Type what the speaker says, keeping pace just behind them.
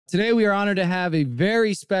Today, we are honored to have a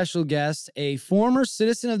very special guest, a former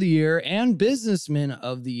Citizen of the Year and Businessman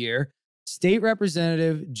of the Year, State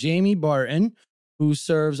Representative Jamie Barton, who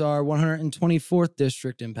serves our 124th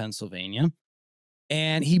District in Pennsylvania.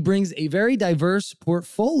 And he brings a very diverse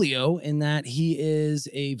portfolio in that he is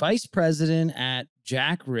a vice president at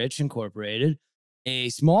Jack Rich Incorporated, a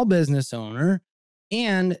small business owner,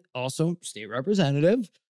 and also state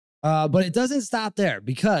representative. But it doesn't stop there,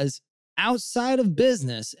 because outside of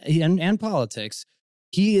business and politics,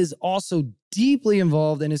 he is also deeply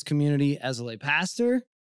involved in his community as a lay pastor,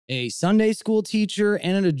 a Sunday school teacher,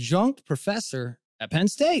 and an adjunct professor at Penn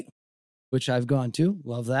State, which I've gone to.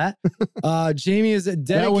 Love that. Jamie is a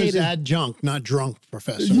dedicated... That was adjunct, not drunk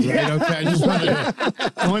professor, right? Yeah. Okay, I just wanted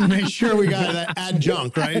to make sure we got that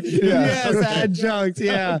adjunct, right? Yeah. Yes, adjunct,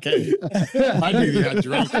 yeah. Okay. I'd be the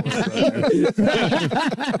adjunct professor.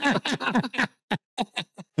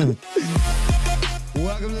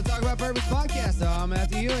 Welcome to the Talk About Purpose podcast. I'm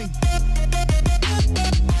Matthew Ewing.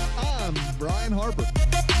 I'm Brian Harper.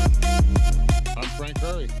 I'm Frank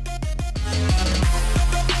Curry.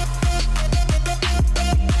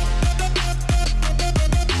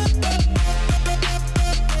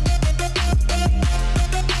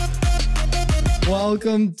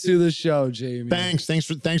 Welcome to the show, Jamie. Thanks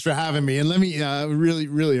for having me. And let me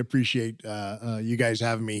really appreciate you guys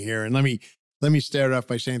having me here. And let me start off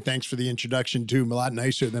by saying thanks for the introduction too. I'm a lot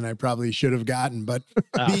nicer than I probably should have gotten, but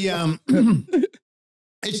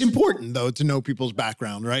it's important though to know people's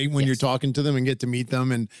background, right? When you're talking to them and get to meet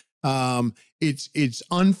them. And it's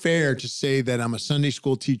unfair to say that I'm a Sunday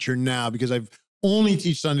school teacher now, because I've only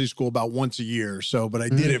teach Sunday school about once a year or so, but I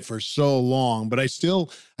did it for so long. But I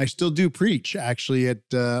still do preach actually at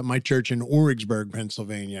my church in Origsburg,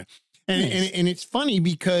 Pennsylvania. And it's funny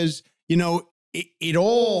because, you know, it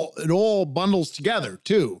all bundles together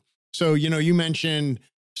too. So, you know, you mentioned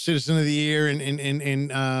Citizen of the Year and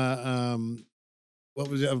what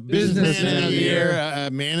was it? Businessman of the Year,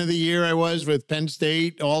 Man of the Year. I was with Penn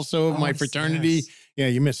State, also my fraternity. Yes. Yeah,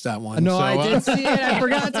 you missed that one. No, so, I did see it. I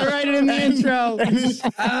forgot to write it in the intro. It's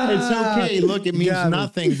okay. Look, it means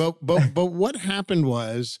nothing. But what happened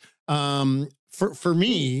was, for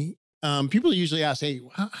me, people usually ask, "Hey,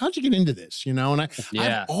 how'd you get into this?" You know, and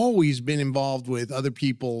I've always been involved with other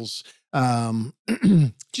people's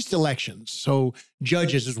just elections. So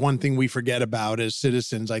judges is one thing we forget about as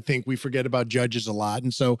citizens. I think we forget about judges a lot.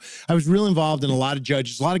 And so I was real involved in a lot of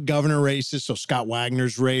judges, a lot of governor races. So Scott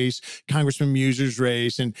Wagner's race, Congressman Muser's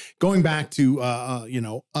race, and going back to,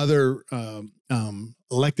 other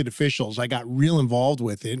elected officials, I got real involved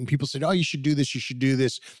with it. And people said, "Oh, you should do this. You should do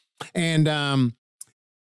this." And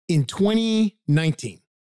in 2019,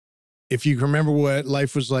 if you remember what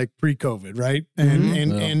life was like pre-COVID, right?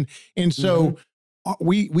 And so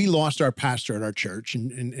we lost our pastor at our church,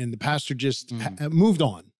 and the pastor just moved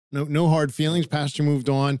on. No hard feelings. Pastor moved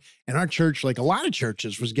on, and our church, like a lot of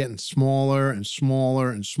churches, was getting smaller and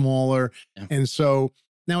smaller and smaller. Yeah. And so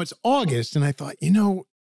now it's August, and I thought, you know,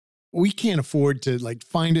 we can't afford to like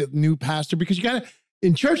find a new pastor, because you got to,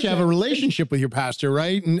 in church, you have a relationship with your pastor,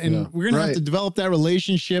 right? And we're going to have to develop that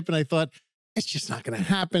relationship. And I thought, it's just not going to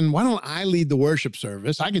happen. Why don't I lead the worship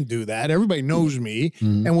service? I can do that. Everybody knows me,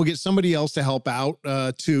 and we'll get somebody else to help out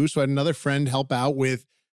too. So I had another friend help out with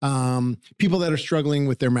people that are struggling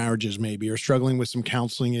with their marriages, maybe, or struggling with some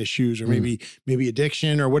counseling issues, or maybe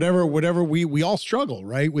addiction, or whatever we all struggle,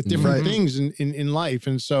 right, with different things in life.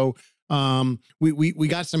 And so we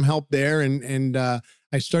got some help there, and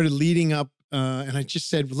I started leading up, and I just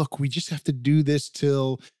said, look, we just have to do this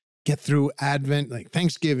till get through Advent, like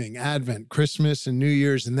Thanksgiving, Advent, Christmas, and New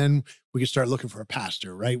Year's, and then we can start looking for a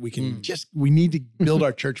pastor, right? We can we need to build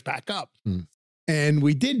our church back up. And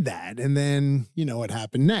we did that. And then, you know, what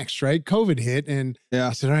happened next, right? COVID hit, and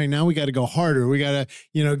I said, all right, now we got to go harder. We got to,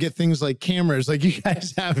 you know, get things like cameras like you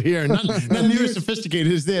guys have here, not near as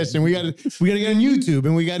sophisticated as this. And we got to get on YouTube,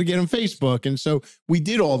 and we got to get on Facebook. And so we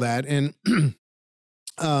did all that. And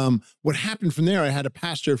what happened from there, I had a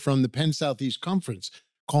pastor from the Penn Southeast Conference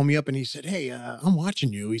call me up, and he said, "Hey, I'm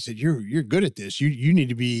watching you." He said, "You're good at this. You need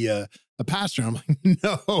to be a pastor." I'm like,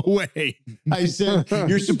 "No way." I said,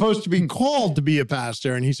 "You're supposed to be called to be a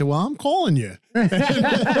pastor." And he said, "Well, I'm calling you."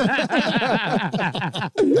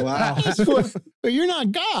 Wow. But you're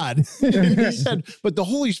not God. And he said, "But the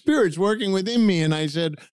Holy Spirit's working within me." And I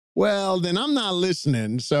said, "Well, then I'm not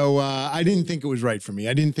listening." So I didn't think it was right for me.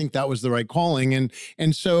 I didn't think that was the right calling. And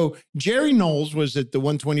so Jerry Knowles was at the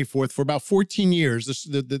 124th for about 14 years,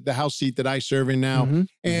 the House seat that I serve in now.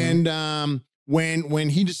 And when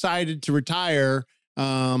he decided to retire,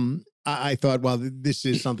 I thought, well, this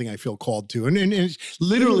is something I feel called to. And it's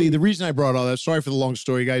literally the reason I brought all that. Sorry for the long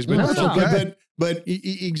story, guys. But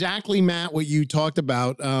exactly, Matt, what you talked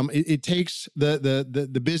about, it takes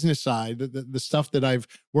the business side, the stuff that I've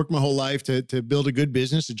worked my whole life to build a good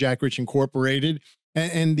business, the Jack Rich Incorporated,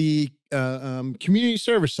 and the community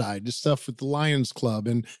service side, the stuff with the Lions Club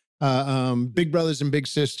and Big Brothers and Big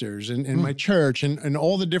Sisters and my church and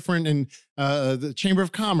all the different, and the Chamber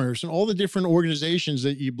of Commerce and all the different organizations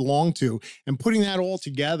that you belong to, and putting that all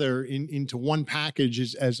together into one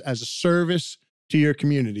package as a service to your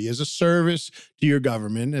community, as a service to your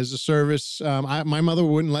government, as a service. My mother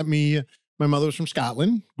wouldn't let me, my mother was from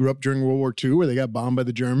Scotland, grew up during World War II where they got bombed by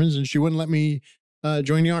the Germans, and she wouldn't let me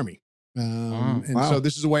join the army. So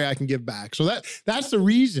this is a way I can give back. So that's the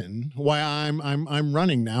reason why I'm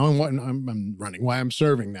running now, and why I'm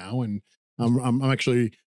serving now. And I'm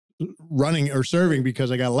actually running or serving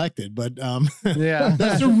because I got elected, but yeah,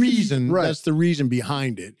 that's the reason. Right. That's the reason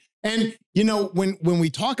behind it. And when we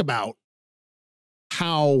talk about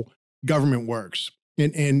how government works,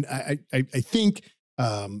 and I think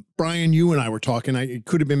Brian, you and I were talking. It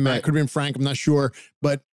could have been Matt, could have been Frank. I'm not sure,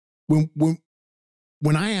 but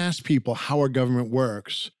when I ask people how our government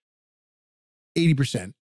works,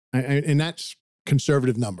 80%, and that's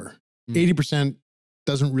conservative number, 80%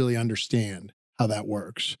 doesn't really understand how that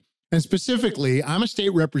works. And specifically, I'm a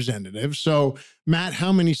state representative. So, Matt,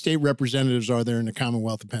 how many state representatives are there in the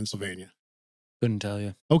Commonwealth of Pennsylvania? Couldn't tell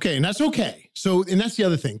you. Okay, and that's okay. So, and that's the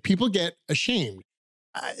other thing. People get ashamed.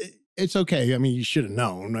 It's okay. I mean, you should have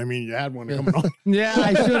known. I mean, you had one coming on. Yeah,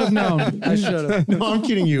 I should have known. I should have. No, I'm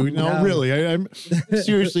kidding you. No, really. I'm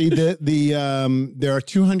seriously. There are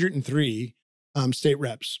 203 state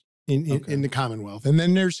reps in the Commonwealth, and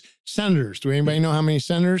then there's senators. Do anybody know how many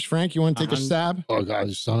senators? Frank, you want to take a stab? Oh God,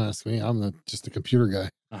 just don't ask me. I'm just a computer guy.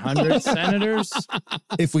 100 senators.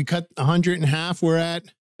 If we cut 100 in half, we're at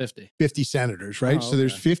 50 senators, right? Oh, So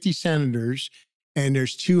there's 50 senators, and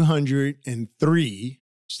there's 203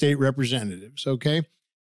 state representatives, okay?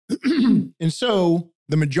 And so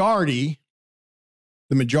the majority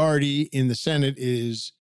in the Senate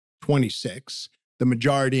is 26. The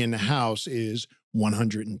majority in the House is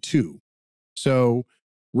 102. So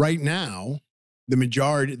right now,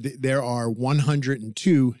 there are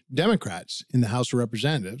 102 Democrats in the House of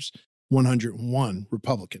Representatives, 101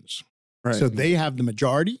 Republicans. Right. So they have the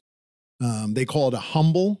majority. They call it a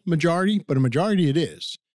humble majority, but a majority it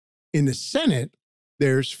is. In the Senate,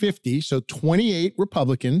 there's 50, so 28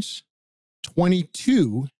 Republicans,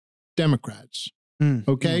 22 Democrats.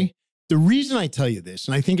 Okay? The reason I tell you this,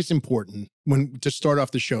 and I think it's important to start off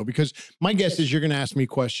the show, because my guess is you're going to ask me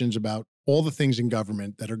questions about all the things in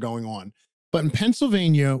government that are going on. But in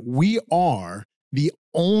Pennsylvania, we are the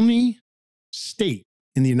only state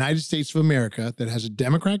in the United States of America that has a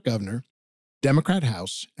Democrat governor, Democrat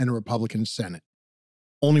House, and a Republican Senate.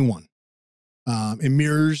 Only one. It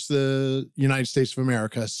mirrors the United States of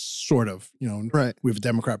America, sort of, right. We have a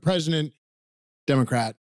Democrat president,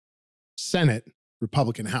 Democrat Senate,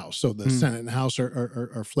 Republican House. So the Senate and the House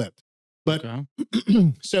are flipped. But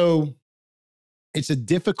so it's a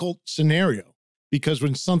difficult scenario because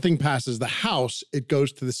when something passes the House, it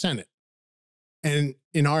goes to the Senate. And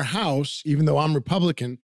in our House, even though I'm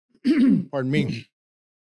Republican, pardon me,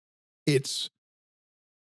 it's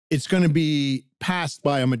going to be passed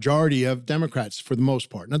by a majority of Democrats for the most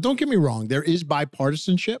part. Now, don't get me wrong. There is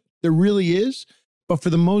bipartisanship. There really is. But for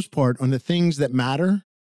the most part, on the things that matter,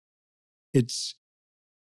 it's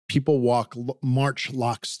people march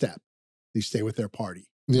lockstep. They stay with their party.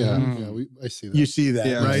 Yeah, I see that. You see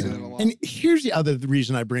that, right? And here's the other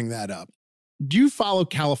reason I bring that up. Do you follow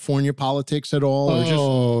California politics at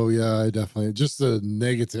all? Yeah, I definitely. Just the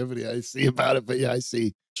negativity I see about it. But yeah, I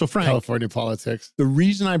see. So, Frank, California politics. The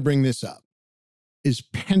reason I bring this up is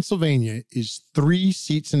Pennsylvania is 3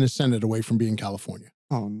 seats in the Senate away from being California.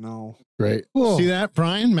 Oh no! Great. See that,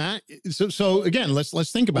 Brian, Matt? So again,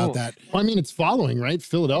 let's think about that. Well, I mean, it's following, right?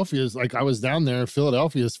 Philadelphia is like, I was down there.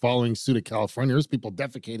 Philadelphia is following suit of California. There's people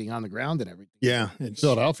defecating on the ground and everything. Yeah, it's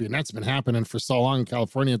Philadelphia, and that's been happening for so long in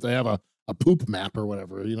California. They have a poop map or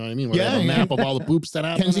whatever, you know what I mean? Where they have a map of all the poops that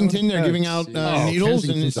happen. Kensington, they're giving out needles,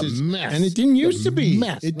 and it's a mess. And it didn't used to be.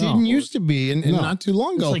 It didn't used to be, and not too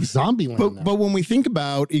long ago. It's like zombie land. But when we think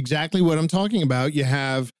about exactly what I'm talking about, you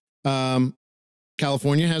have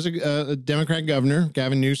California has a Democrat governor,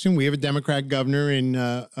 Gavin Newsom. We have a Democrat governor in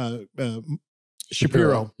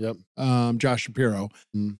Shapiro. Yep. Josh Shapiro.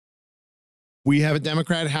 We have a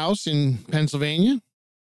Democrat House in Pennsylvania.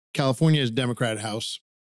 California has a Democrat House.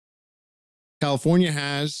 California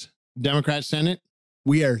has Democrat Senate.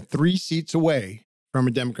 We are 3 seats away from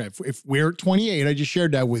a Democrat. If we're at 28, I just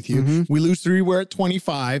shared that with you. We lose 3, we're at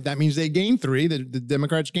 25. That means they gain 3. The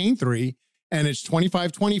Democrats gain 3. And it's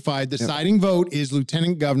 25-25. Deciding vote is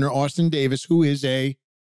Lieutenant Governor Austin Davis, who is a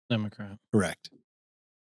Democrat. Correct.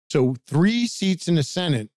 So 3 seats in the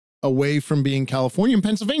Senate away from being California and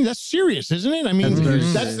Pennsylvania. That's serious, isn't it? I mean,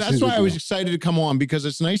 that's why I was excited to come on, because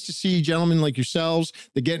it's nice to see gentlemen like yourselves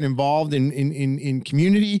that get involved in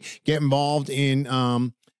community, get involved in,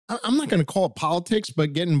 I'm not going to call it politics,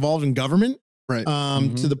 but get involved in government. Right.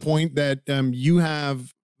 To the point that you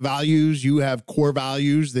have values, you have core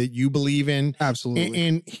values that you believe in. Absolutely.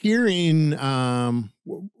 And here in,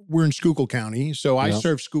 we're in Schuylkill County, so I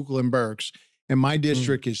serve Schuylkill and Berks. And my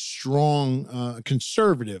district is strong,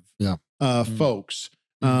 conservative folks.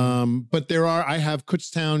 But I have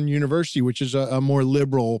Kutztown University, which is a more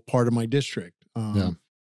liberal part of my district. I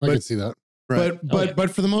can see that. Right.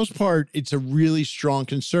 But for the most part, it's a really strong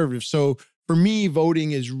conservative. So for me,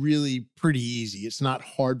 voting is really pretty easy. It's not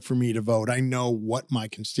hard for me to vote. I know what my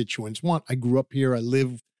constituents want. I grew up here. I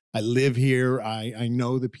live here. I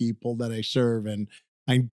know the people that I serve, and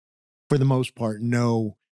I, for the most part,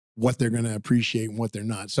 know what they're going to appreciate and what they're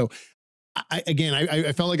not. So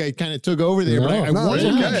I felt like I kind of took over there, but I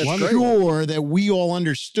wasn't sure that we all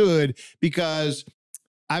understood, because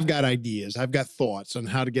I've got ideas, I've got thoughts on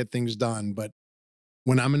how to get things done. But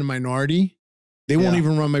when I'm in a minority, they won't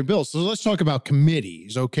even run my bills. So let's talk about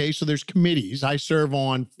committees. Okay. So there's committees. I serve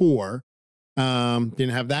on 4. Didn't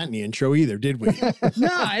have that in the intro either, did we? No,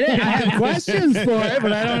 I didn't. I have questions for it,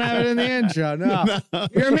 but I don't have it in the intro. No.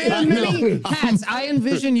 You're a man of many hats. I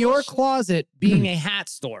envision your closet being a hat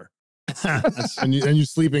store. and you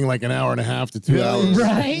sleeping like an hour and a half to 2 hours.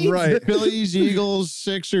 Right. Phillies, Eagles,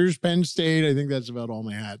 Sixers, Penn State. I think that's about all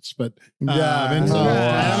my hats. But I don't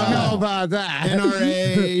know about that.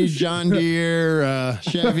 NRA, John Deere,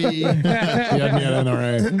 Chevy. You had me at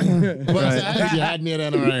NRA. What's that? You had me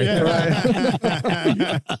at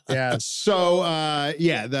NRA. Yeah. So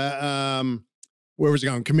where was it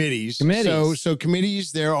going? Committees. So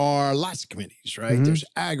committees, there are lots of committees, right? There's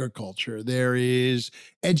agriculture, there is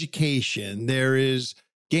education, there is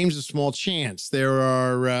games of small chance, there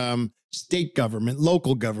are state government,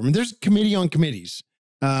 local government. There's a committee on committees.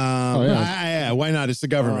 Why not? It's the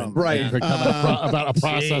government. Right. About a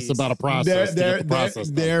process.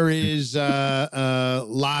 There is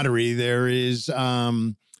lottery. There is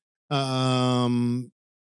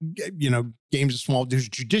games of small. There's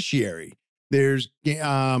judiciary. There's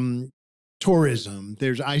tourism.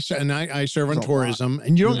 I serve on tourism,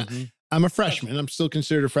 and you don't. I'm a freshman. I'm still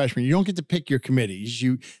considered a freshman. You don't get to pick your committees.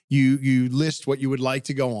 You list what you would like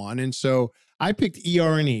to go on, and so I picked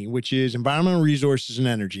ER&E, which is Environmental Resources and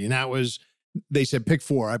Energy, and that was. They said pick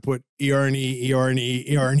 4. I put ER&E. And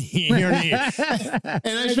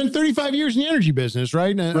I spent 35 years in the energy business,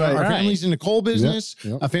 right? Our family's in the coal business.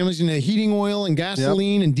 Our family's in the heating oil and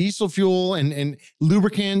gasoline and diesel fuel and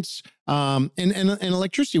lubricants and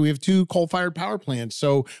electricity. We have 2 coal-fired power plants.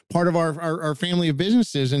 So part of our family of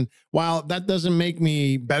businesses. And while that doesn't make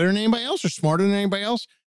me better than anybody else or smarter than anybody else,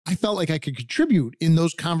 I felt like I could contribute in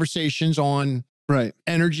those conversations on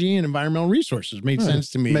energy and environmental resources. Made sense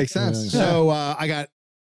to me. Makes sense. So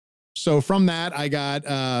from that, I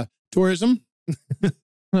got tourism,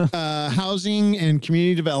 housing and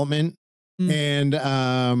community development,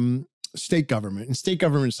 and state government. And state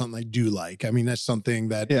government is something I do like. I mean, that's something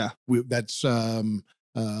that that's a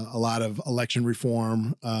lot of election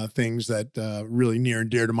reform things that really near and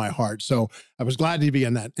dear to my heart. So I was glad to be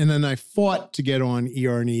on that. And then I fought to get on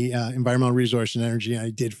ER&E, environmental resource and energy. And I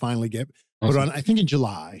did finally get put on, I think in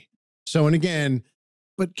July. So, and again,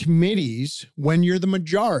 but committees, when you're the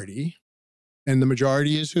majority, and the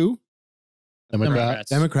majority is who? Democrats.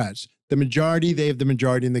 The majority, they have the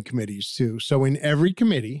majority in the committees too. So in every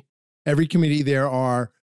committee, there are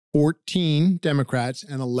 14 Democrats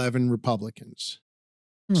and 11 Republicans.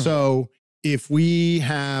 So if we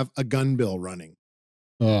have a gun bill running,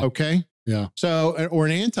 okay? Yeah. So, or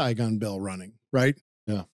an anti-gun bill running, right?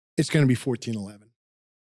 Yeah. It's going to be 14-11.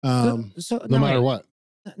 No matter what.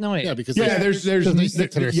 No, wait. Yeah, because they stick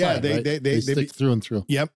to their side, right? They stick through and through.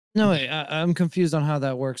 Yep. No, wait. I'm confused on how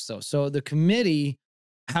that works, though. So the committee,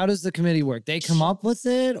 how does the committee work? They come up with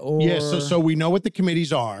it, or So we know what the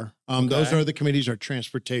committees are. Those are the committees are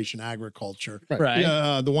transportation, agriculture,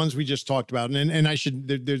 right? The ones we just talked about, and I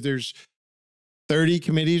should there's 30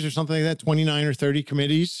 committees or something like that, 29 or 30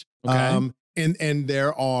 committees. Okay. And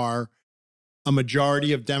there are a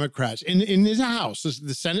majority of Democrats in this house.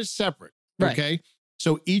 The Senate's separate. Right. Okay.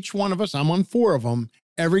 So each one of us, I'm on 4 of them.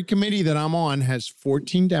 Every committee that I'm on has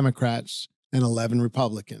 14 Democrats and 11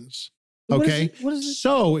 Republicans. Okay. What is it?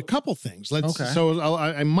 So a couple things. Okay. So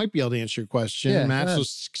I might be able to answer your question, Yeah, Matt. go ahead.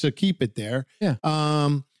 So keep it there. Yeah.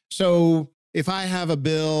 So if I have a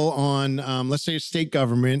bill on, let's say, state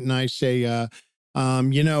government, and I say,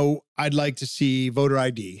 I'd like to see voter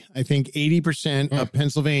ID. I think 80% of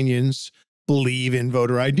Pennsylvanians believe in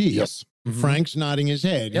voter ID. Yes. Frank's nodding his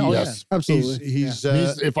head. Yes, absolutely. He's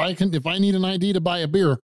if I need an ID to buy a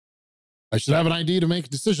beer, I should have an ID to make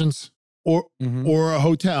decisions. or a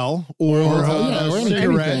hotel or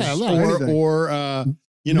cigarettes or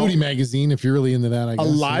Moody magazine, if you're really into that, I guess. a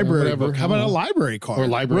library whatever. book. How about a library card? Or a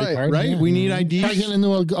library card. Right. Yeah. We need Try IDs. getting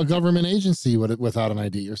into a government agency without an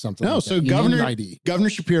ID or something. No, like so that. You need an ID.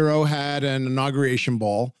 Governor Shapiro had an inauguration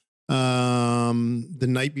ball the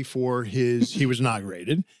night before he was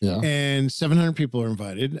inaugurated. Yeah. And 700 people are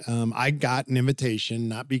invited. I got an invitation,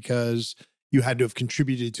 not because you had to have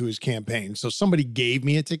contributed to his campaign. So somebody gave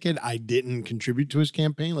me a ticket. I didn't contribute to his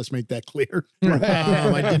campaign. Let's make that clear.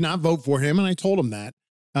 I did not vote for him, and I told him that.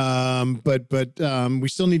 But we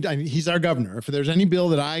still need, he's our governor. If there's any bill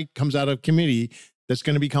that comes out of committee that's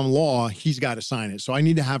going to become law, he's got to sign it. So I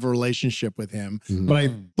need to have a relationship with him. Mhm. But I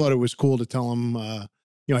thought it was cool to tell him, I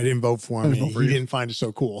didn't vote for him. He didn't find it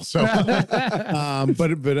so cool. So,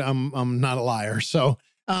 but I'm not a liar. So,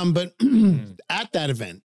 but at that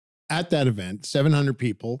event, 700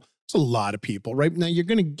 people, it's a lot of people, right? Now you're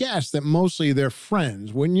going to guess that mostly they're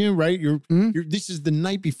friends, wouldn't you? Right? This is the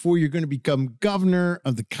night before you're going to become governor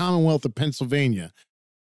of the Commonwealth of Pennsylvania.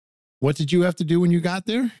 What did you have to do when you got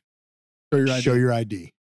there? Show your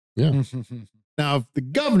ID. Yeah. Now, if the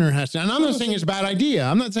governor has to, and I'm not saying it's a bad idea.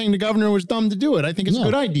 I'm not saying the governor was dumb to do it. I think it's a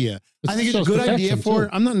good idea. I think it's a good idea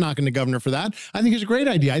I'm not knocking the governor for that. I think it's a great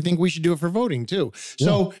idea. I think we should do it for voting too.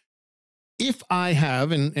 So if I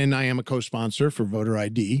have, and I am a co-sponsor for voter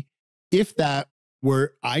ID, if that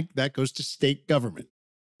goes to state government,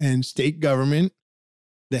 and state government,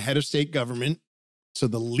 the head of state government, so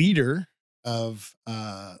the leader of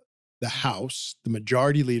the House, the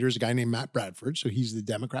majority leader is a guy named Matt Bradford. So he's the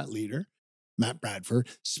Democrat leader, Matt Bradford.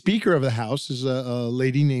 Speaker of the House is a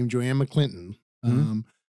lady named Joanne McClinton.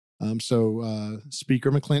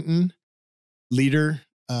 Speaker McClinton, leader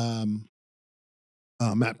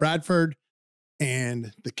Matt Bradford,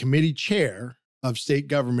 and the committee chair of state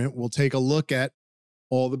government will take a look at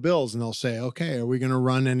all the bills and they'll say, okay, are we going to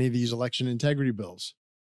run any of these election integrity bills?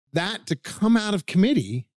 That to come out of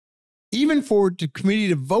committee, even for the committee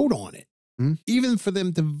to vote on it, even for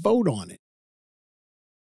them to vote on it,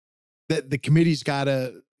 that the committee's got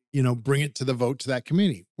to, bring it to the vote to that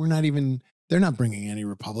committee. They're not bringing any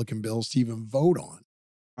Republican bills to even vote on.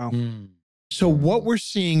 Wow. So what we're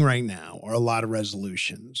seeing right now are a lot of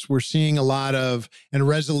resolutions. We're seeing a lot of, and a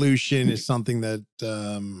resolution is something that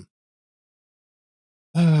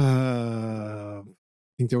I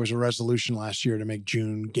think there was a resolution last year to make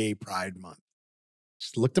June Gay Pride Month.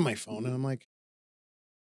 Just looked at my phone and I'm like,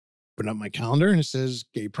 open up my calendar and it says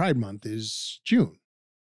Gay Pride Month is June.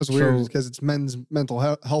 That's weird because it's Men's Mental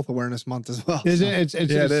Health Awareness Month as well. Is it? It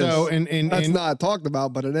is. So, and that's not talked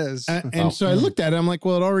about, but it is. So I looked at it. I'm like,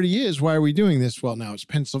 well, it already is. Why are we doing this? Well, now it's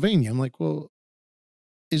Pennsylvania. I'm like, well,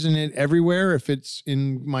 isn't it everywhere if it's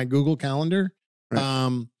in my Google Calendar?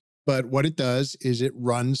 Right. But what it does is it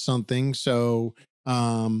runs something. So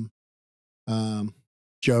Joe,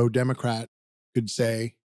 Democrat, could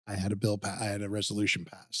say, I had a resolution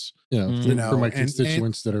pass. Yeah, for my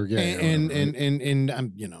constituents that are gay. And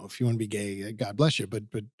if you want to be gay, God bless you. But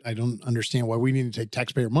I don't understand why we need to take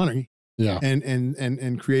taxpayer money. Yeah.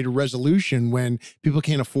 And create a resolution when people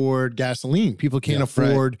can't afford gasoline. People can't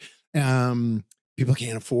afford people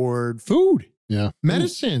can't afford food. Yeah.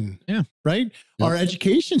 Medicine. Yeah. Right? Yeah. Our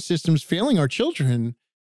education system's failing our children,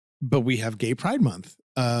 but we have Gay Pride Month.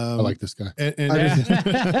 I like this guy. I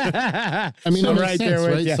mean, so I'm right there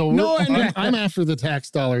with you. So I'm after the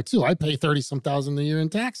tax dollar too. I pay 30-some thousand a year in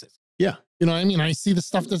taxes. Yeah. You know what I mean? I see the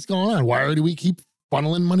stuff that's going on. Why do we keep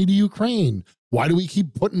funneling money to Ukraine? Why do we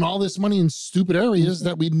keep putting all this money in stupid areas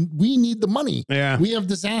that we need the money? Yeah. We have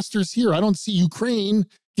disasters here. I don't see Ukraine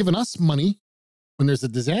giving us money when there's a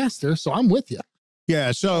disaster. So I'm with you.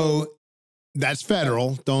 Yeah. So that's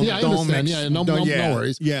federal. I understand. No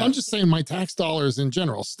worries. Yeah. I'm just saying my tax dollars in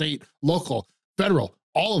general, state, local, federal,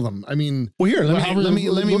 all of them. I mean, well, here, let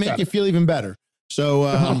me make you feel even better. So,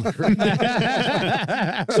 so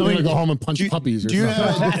we're gonna go home and punch puppies or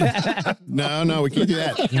something. No, we can't do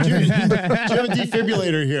that. Do you have a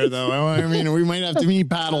defibrillator here, though? I mean, we might have to need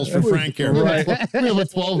paddles for Frank here. Right. We have a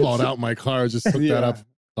 12-volt out in my car. Just hook that up.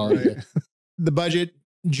 Right. The budget.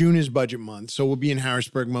 June is budget month, so we'll be in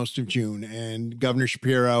Harrisburg most of June. And Governor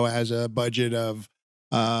Shapiro has a budget of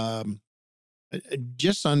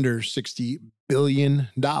just under $60 billion.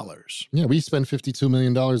 Yeah, we spend $52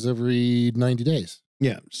 million every 90 days.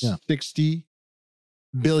 Yeah, 60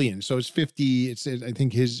 billion. So it's 50. I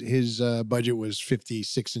think his budget was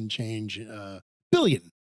 56 and change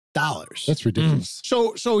billion dollars. That's ridiculous.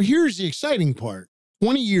 So here's the exciting part.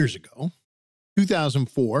 20 years ago,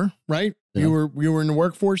 2004, right? Yeah. You were in the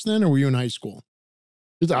workforce then, or were you in high school?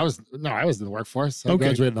 I was in the workforce. I Okay.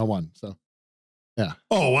 graduated in 01. So yeah.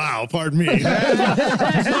 Oh wow, pardon me. It's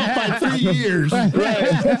off by 3 years. Right.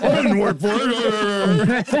 I didn't work for it.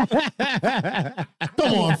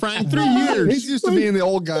 Come on, Frank, 3 years. He's used to being the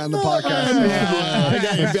old guy on the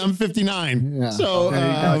podcast. I'm 59. Yeah. So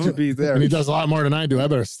Got your beat there. And he does a lot more than I do. I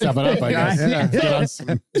better step it up, I guess.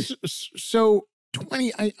 so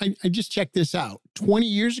 20, I just checked this out. 20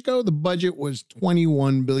 years ago, the budget was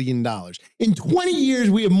 $21 billion. In 20 years,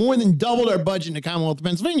 we have more than doubled our budget in the Commonwealth of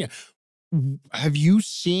Pennsylvania. Have you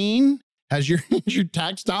seen, has your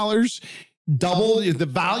tax dollars doubled? Is the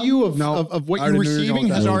value of what you're receiving?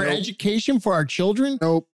 Has our education for our children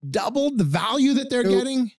doubled the value that they're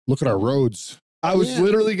getting? Look at our roads. I was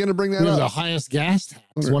literally going to bring that We have up. the highest gas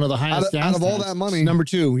tax. One of the highest gas out of all tax. that money. Number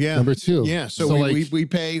two, yeah. Number two. Yeah. So we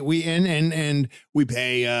pay we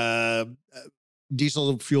pay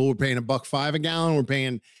diesel fuel. We're paying $1.05 a gallon. We're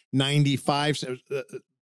paying 95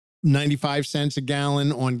 cents a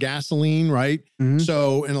gallon on gasoline, right? Mhm.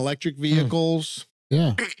 So in electric vehicles,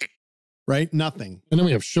 Yeah. right? Nothing. And then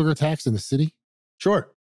we have sugar tax in the city.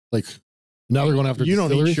 Sure. Like now they're going after You don't eat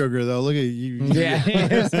distilleries. sugar though. Look at you. Yeah.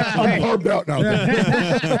 I'm carved out now.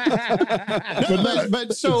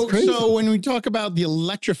 But so when we talk about the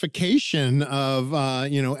electrification of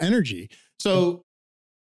energy, so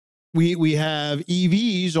we have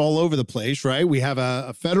EVs all over the place, right? We have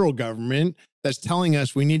a federal government that's telling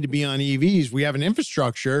us we need to be on EVs. We have an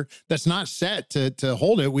infrastructure that's not set to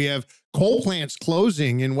hold it. We have coal plants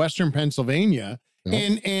closing in Western Pennsylvania,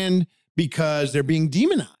 and because they're being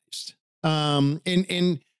demonized.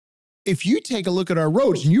 And if you take a look at our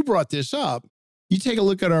roads, and you brought this up, you take a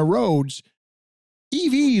look at our roads,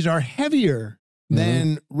 EVs are heavier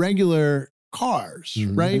than regular cars,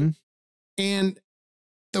 right? And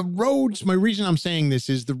the roads, my reason I'm saying this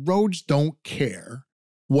is the roads don't care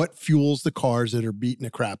what fuels the cars that are beating the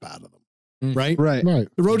crap out of them, right? Right.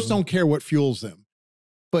 The roads don't care what fuels them.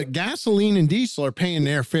 But gasoline and diesel are paying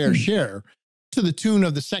their fair share to the tune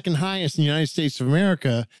of the second highest in the United States of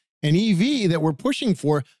America, an EV that we're pushing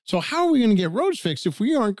for. So how are we going to get roads fixed if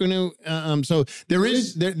we aren't going to? So there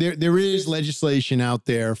is legislation out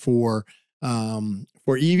there for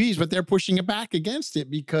EVs, but they're pushing it back against it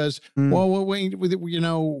because we're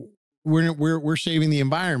saving the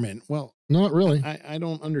environment. Well, not really. I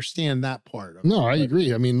don't understand that part of No, I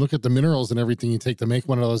agree. I mean, look at the minerals and everything you take to make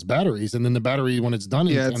one of those batteries. And then the battery, when it's done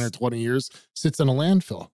in 10 or 20 years, sits in a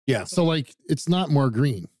landfill. Yeah. So like, it's not more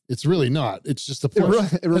green. It's really not. It's just a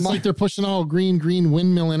push. It's like they're pushing all green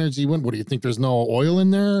windmill energy. What do you think? There's no oil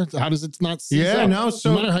in there? How does it not see? Yeah, no.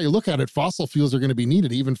 So no matter how you look at it, fossil fuels are going to be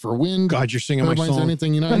needed even for wind. God, you're singing my turbines, song.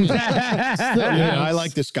 anything, you know what I mean? Still, Yeah, I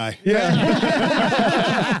like this guy.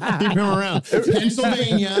 Yeah. Keep him around.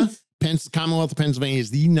 Pennsylvania, Commonwealth of Pennsylvania is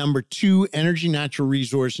the number 2 energy natural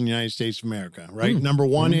resource in the United States of America, right? Number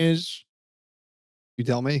 1 is? You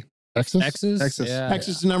tell me. Texas? Texas. Yeah.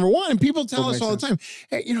 Texas is number 1. And people tell us all the time,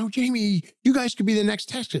 hey, Jamie, you guys could be the next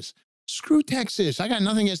Texas. Screw Texas. I got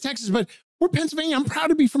nothing against Texas, but we're Pennsylvania. I'm proud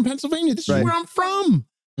to be from Pennsylvania. This is where I'm from.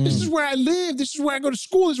 This is where I live. This is where I go to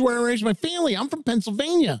school. This is where I raise my family. I'm from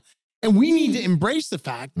Pennsylvania. And we need to embrace the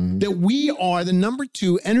fact that we are the number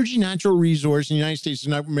 2 energy natural resource in the United States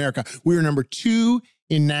of America. We are number 2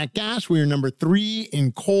 in nat gas. We are number 3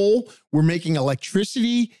 in coal. We're making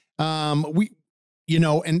electricity. And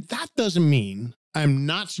that doesn't mean, I'm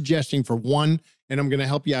not suggesting for one, and I'm going to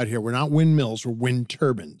help you out here. We're not windmills, we're wind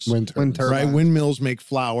turbines. Wind turbines. Right? Windmills make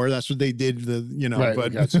flour. That's what they did, Right,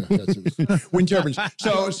 but gotcha. wind turbines.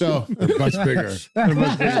 So They're much bigger.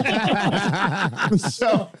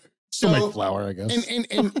 So make flour, I guess.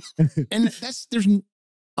 And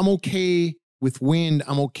I'm okay with wind.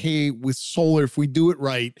 I'm okay with solar if we do it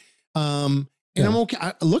right. I'm okay.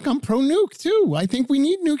 I'm pro nuke too. I think we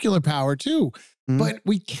need nuclear power too, but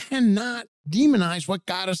we cannot demonize what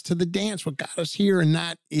got us to the dance, what got us here. And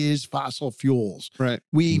that is fossil fuels. Right.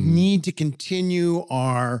 We need to continue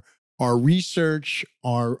our research,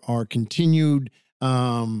 our continued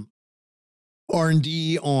R&D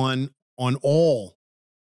on all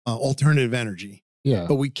alternative energy. Yeah.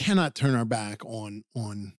 But we cannot turn our back on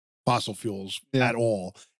fossil fuels at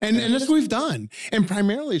all. And that's what we've done. And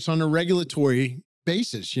primarily it's on a regulatory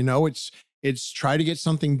basis. It's It's try to get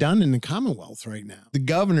something done in the Commonwealth right now. The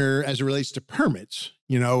governor, as it relates to permits,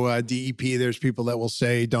 DEP, there's people that will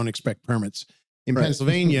say don't expect permits. In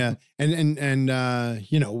Pennsylvania, and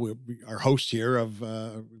our host here of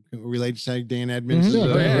related to Dan Edmonds, he's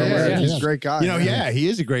a great guy. He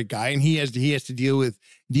is a great guy, and he has to deal with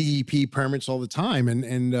DEP permits all the time,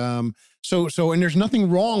 and there's nothing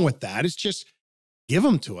wrong with that. It's just give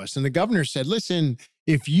them to us. And the governor said, "Listen,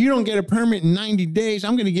 if you don't get a permit in 90 days,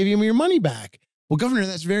 I'm going to give you your money back." Well, Governor,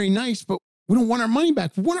 that's very nice, but we don't want our money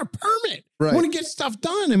back. We want our permit. Right. We want to get stuff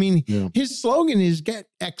done. I mean, his slogan is get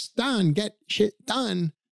X done, get shit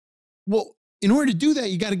done. Well, in order to do that,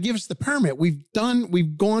 you got to give us the permit. We've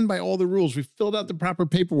gone by all the rules. We've filled out the proper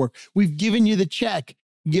paperwork. We've given you the check.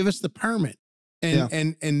 Give us the permit.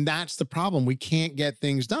 And that's the problem. We can't get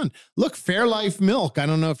things done. Look, Fairlife Milk. I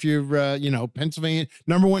don't know if you're, Pennsylvania,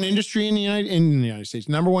 number one industry in the United States.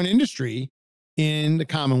 Number one industry in the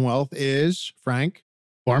Commonwealth is, Frank?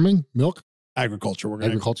 Farming, milk? Agriculture.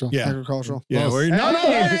 Agricultural? Yeah. Agricultural. Yeah. No, you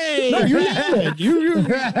nailed it. You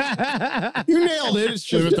nailed it. It's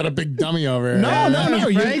just got a big dummy over here.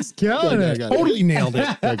 No. Frank's killing it. Totally nailed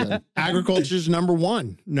it. Agriculture is number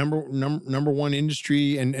one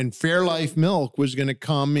industry, and Fairlife Milk was going to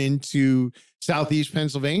come into Southeast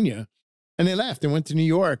Pennsylvania, and they left and went to New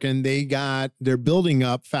York, and they're building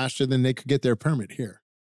up faster than they could get their permit here.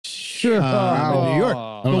 Sure. In New York.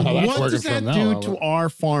 What does that do to our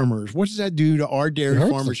farmers? What does that do to our dairy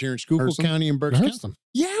farmers here in Schuylkill County and Berks County?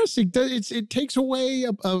 Yes, it does. It takes away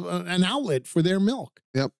an outlet for their milk.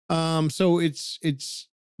 Yep. So it's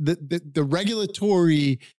the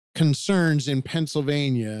regulatory concerns in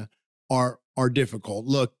Pennsylvania are difficult.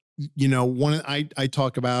 Look, I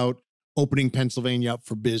talk about opening Pennsylvania up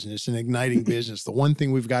for business and igniting business. The one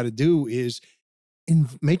thing we've got to do is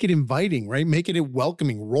make it inviting, right? Make it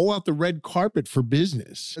welcoming. Roll out the red carpet for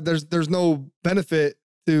business. There's no benefit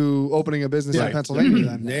to opening a business in Pennsylvania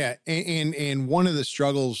then. Yeah. And one of the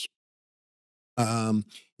struggles,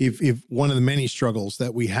 if one of the many struggles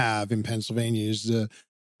that we have in Pennsylvania is the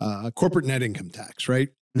corporate net income tax, right?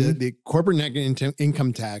 Mm-hmm. The corporate net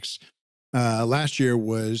income tax last year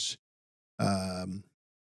was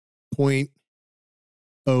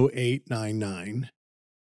 0.0899,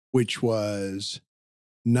 which was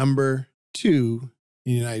number 2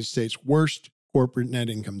 in the United States, worst corporate net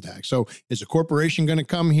income tax. So is a corporation going to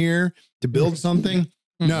come here to build something?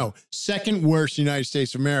 No. Second worst in the United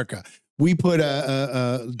States of America. We put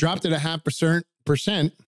dropped it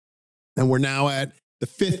 0.5%, and we're now at the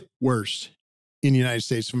 5th worst in the United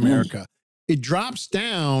States of America. It drops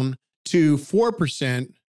down to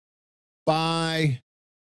 4% by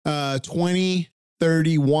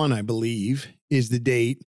 2031, I believe, is the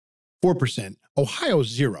date. 4%. Ohio's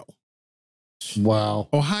 0. Wow.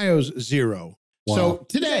 Ohio's 0. Wow. So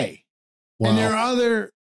today, and there are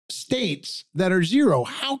other states that are 0.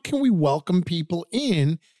 How can we welcome people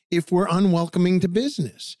in if we're unwelcoming to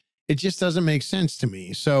business? It just doesn't make sense to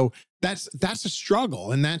me. So that's a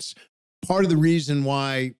struggle. And that's part of the reason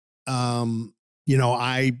why, I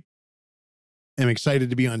am excited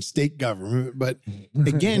to be on state government. But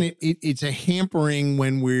again, it's a hampering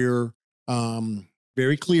when we're,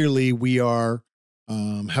 very clearly we are,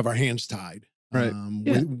 have our hands tied. Right.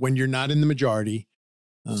 When you're not in the majority.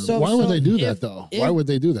 Why would they do that though? Why would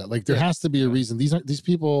they do that? Like there has to be a reason. These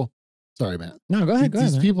people, sorry, man. No, go ahead.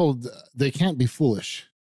 These people, they can't be foolish.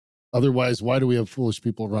 Otherwise, why do we have foolish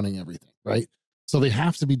people running everything? Right. So they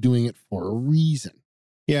have to be doing it for a reason.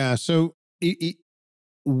 Yeah. So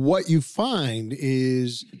what you find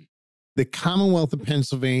is the Commonwealth of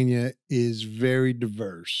Pennsylvania is very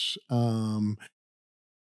diverse.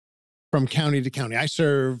 From county to county. I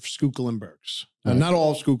serve Schuylkill and Berks. Not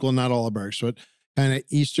all of Schuylkill, not all of Berks, but kind of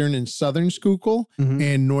eastern and southern Schuylkill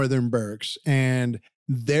and northern Berks. And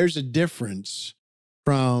there's a difference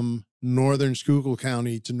from northern Schuylkill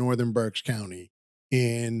County to northern Berks County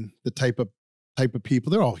in the type of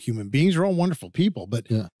people. They're all human beings. They're all wonderful people, but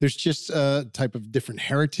there's just a type of different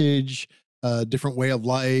heritage, different way of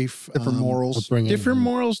life, different morals, different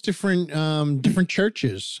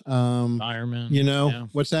churches, environment.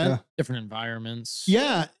 What's that? Yeah. Different environments.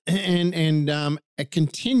 Yeah. And it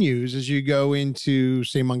continues as you go into,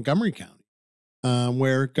 say, Montgomery County,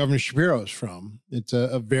 where Governor Shapiro is from. It's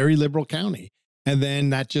a very liberal county. And then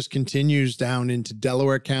that just continues down into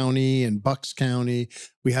Delaware County and Bucks County.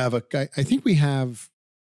 I think we have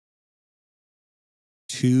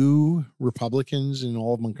 2 Republicans in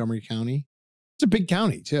all of Montgomery County. It's a big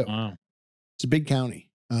county too. Wow. It's a big county.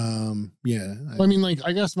 I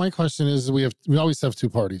guess my question is we always have 2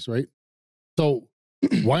 parties, right? So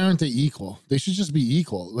why aren't they equal? They should just be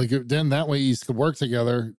equal. Like then that way you could work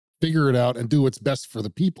together figure it out and do what's best for the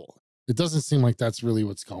people. It doesn't seem like that's really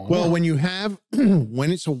what's going on. Well, when you have,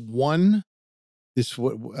 when it's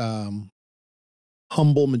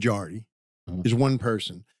humble majority is one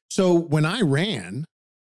person. So when I ran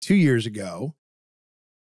 2 years ago,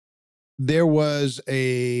 there was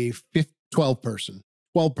a 12 person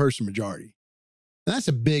majority. And that's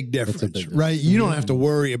a big difference, right? You don't have to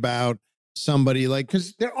worry about somebody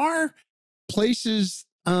because there are places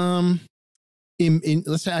in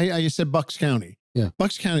let's say I said Bucks County. Yeah.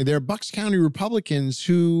 Bucks County. There are Bucks County Republicans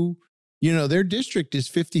who, their district is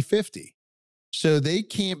 50-50. So they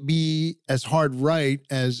can't be as hard right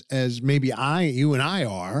as maybe you and I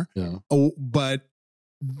are. Yeah. But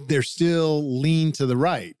they're still lean to the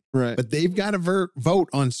right. Right. But they've got to vote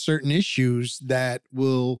on certain issues that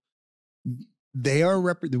we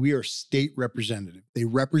are state representative. They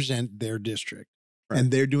represent their district. Right.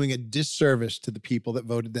 And they're doing a disservice to the people that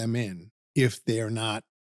voted them in if they are not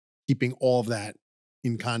keeping all of that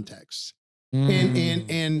in context.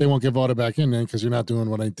 And they won't get voted back in then because you're not doing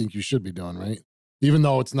what I think you should be doing, right? Even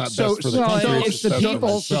though it's not best for the country. It's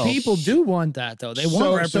the people do want that though. They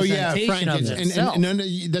want representation of themselves. No,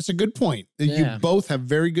 that's a good point. You both have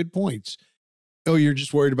very good points. Oh, you're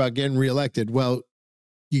just worried about getting reelected. Well,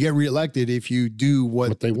 you get reelected if you do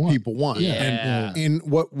what they want. People want. Yeah. And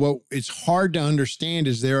what it's hard to understand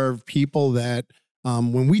is there are people that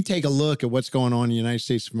when we take a look at what's going on in the United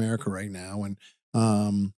States of America right now, and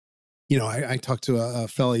I talked to a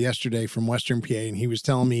fella yesterday from Western PA, and he was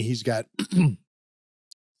telling me he's got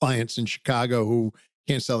clients in Chicago who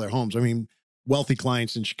can't sell their homes. I mean, wealthy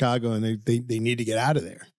clients in Chicago, and they need to get out of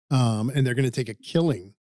there. And they're going to take a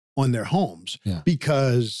killing on their homes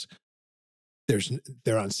because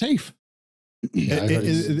they're unsafe. Yeah,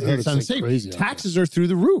 it's unsafe. Crazy taxes are through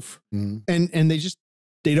the roof. And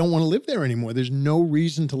they don't want to live there anymore. There's no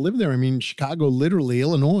reason to live there. I mean, Chicago, literally,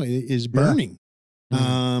 Illinois is burning.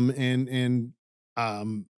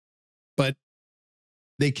 But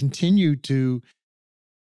they continue to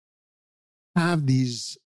have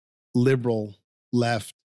these liberal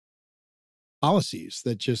left policies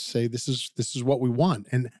that just say this is what we want.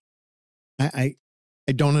 And I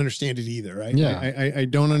don't understand it either. Right? Yeah. I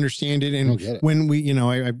don't understand it. And when we,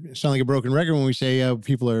 I sound like a broken record when we say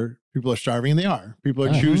people are starving, and they are. People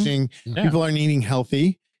are choosing. Yeah. People aren't eating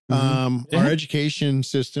healthy. Our education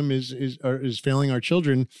system is failing our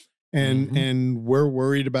children, and we're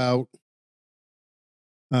worried about,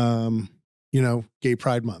 Gay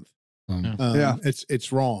Pride Month.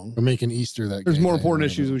 It's wrong. We're making Easter that there's more important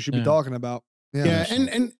issues we should be talking about. Yeah.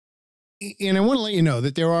 And I want to let you know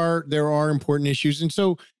that there are important issues. And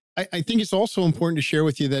so I think it's also important to share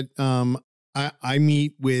with you that I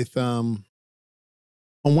meet with on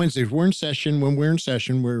Wednesdays. We're in session. When we're in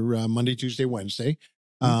session, we're Monday, Tuesday, Wednesday.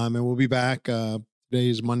 And we'll be back. Today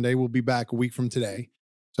is Monday. We'll be back a week from today.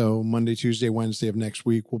 So Monday, Tuesday, Wednesday of next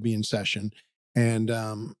week, we'll be in session. And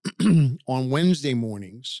on Wednesday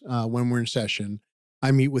mornings, when we're in session,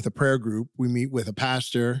 I meet with a prayer group. We meet with a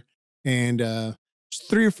pastor and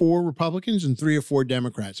 3 or 4 Republicans and 3 or 4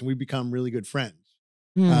 Democrats, and we become really good friends.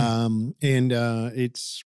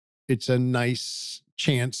 It's a nice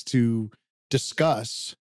chance to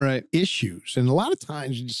discuss issues. And a lot of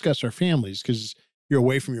times you discuss our families because you're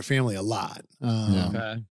away from your family a lot.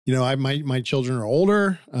 My children are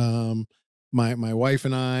older. My wife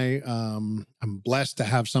and I, I'm blessed to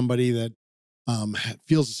have somebody that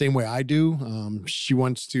feels the same way I do. She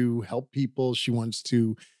wants to help people. She wants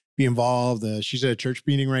to be involved. She's at a church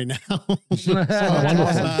meeting right now.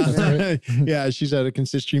 Yeah, she's at a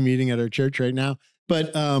consistory meeting at our church right now.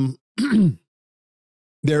 But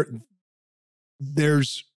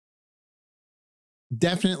there's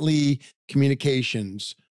definitely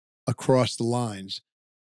communications across the lines.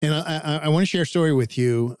 And I want to share a story with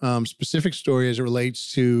you, specific story as it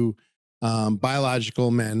relates to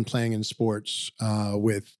biological men playing in sports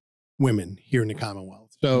with women here in the Commonwealth.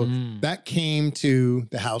 So that came to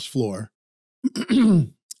the House floor,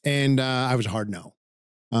 and I was a hard no.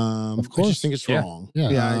 Of course. I just think it's wrong.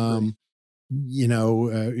 I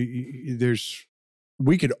agree.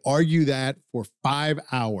 We could argue that for 5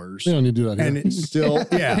 hours. We don't need to do that here. And it's still,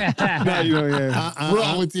 What's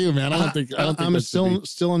wrong with you, man? I don't think I'm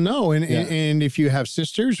still a no. And if you have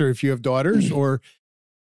sisters or if you have daughters or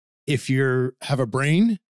if you have a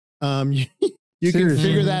brain, you can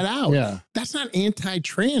figure that out. Yeah. That's not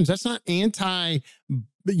anti-trans. That's not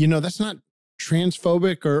that's not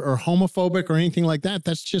transphobic or homophobic or anything like that.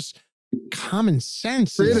 That's just common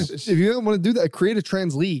sense. If you don't want to do that, create a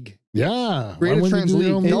trans league. Yeah. Create a trans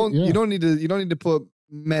league. You don't need to put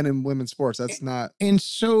men and women's sports. That's not. And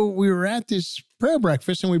so we were at this prayer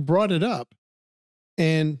breakfast and we brought it up.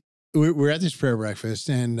 And we're at this prayer breakfast,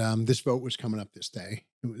 and this vote was coming up this day.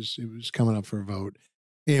 It was coming up for a vote,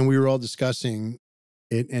 and we were all discussing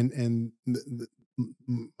it. And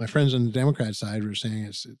my friends on the Democrat side were saying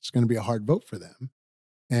it's going to be a hard vote for them.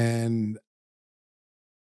 And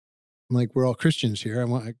I'm like, we're all Christians here.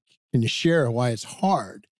 Can you share why it's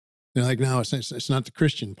hard? They're like, no, it's not the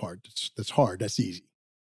Christian part that's hard. That's easy.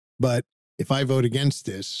 But if I vote against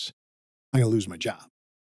this, I'm going to lose my job.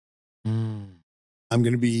 I'm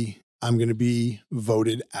going to be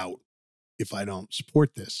voted out if I don't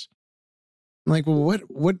support this. I'm like, well,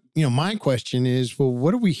 what, my question is, well,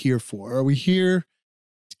 what are we here for? Are we here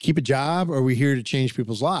to keep a job? Or are we here to change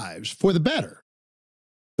people's lives for the better?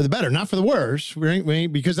 For the better, not for the worse,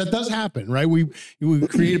 because that does happen, right? We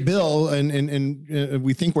create a bill and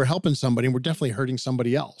we think we're helping somebody, and we're definitely hurting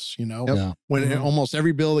somebody else, Yeah. When almost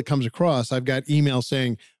every bill that comes across, I've got emails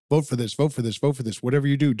saying, vote for this, vote for this, vote for this. Whatever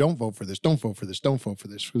you do, don't vote for this, don't vote for this, don't vote for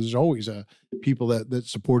this. Because there's always people that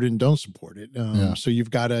support it and don't support it. So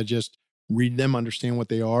you've got to just read them, understand what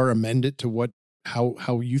they are, amend it to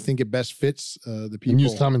how you think it best fits the people. And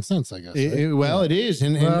use common sense, I guess. Right? It is.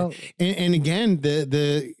 And again,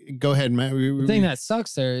 go ahead, Matt. The thing that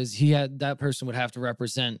sucks there is that person would have to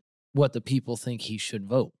represent what the people think he should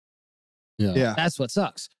vote. Yeah. That's what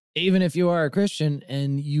sucks. Even if you are a Christian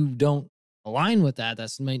and you don't align with that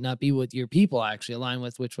might not be what your people actually align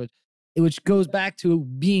with, which goes back to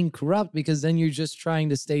being corrupt, because then you're just trying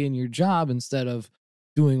to stay in your job instead of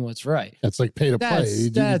doing what's right. That's like pay to play. You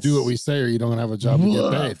do what we say, or you don't have a job to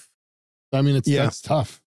get paid. I mean, that's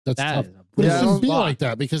tough. That's tough. But it shouldn't be like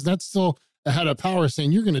that, because that's still a head of power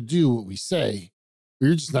saying you're going to do what we say, or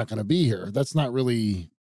you're just not going to be here. That's not really.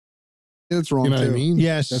 It's wrong. You know what I mean?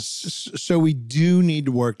 Yes. So we do need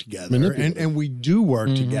to work together, and we do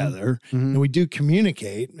work together, and we do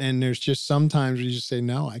communicate. And there's just sometimes we just say,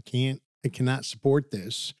 no, I cannot support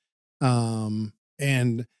this.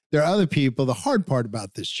 And there are other people. The hard part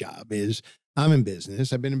about this job is I'm in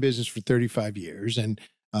business. I've been in business for 35 years. And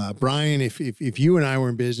Brian, if you and I were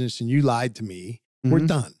in business and you lied to me, we're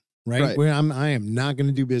done, right? I am not going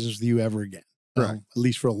to do business with you ever again. At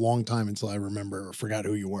least for a long time, until I remember or forgot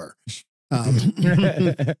who you were.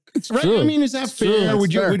 It's right. I mean, is that fair?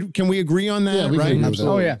 Can we agree on that? Yeah, we right.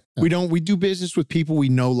 Absolutely. Oh yeah. We do business with people we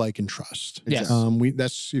know, like, and trust. Yes.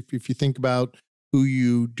 That's if you think about who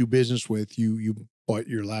you do business with, you bought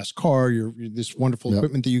your last car, this wonderful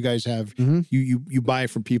equipment that you guys have, you buy it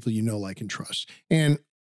from people you know, like, and trust. And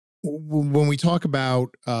when we talk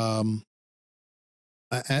about as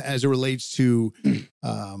it relates to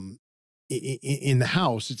in the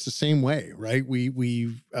house, it's the same way, right?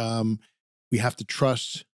 We have to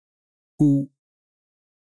trust who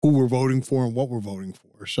we're voting for and what we're voting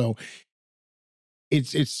for. So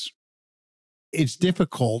it's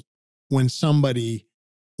difficult when somebody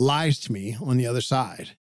lies to me on the other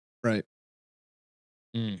side. Right.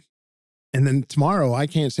 And then tomorrow I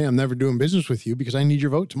can't say I'm never doing business with you because I need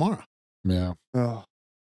your vote tomorrow. Yeah. Oh.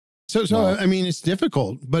 So I mean, it's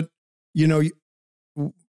difficult, but I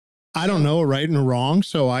don't know a right and a wrong.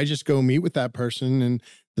 So I just go meet with that person, and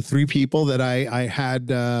the three people that I had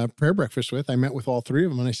prayer breakfast with, I met with all three of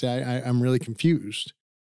them, and I said, I'm really confused.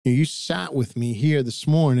 You sat with me here this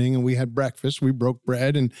morning, and we had breakfast. We broke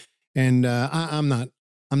bread, and I'm not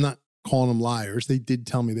calling them liars. They did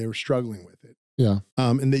tell me they were struggling with it. Yeah.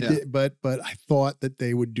 And they did, but I thought that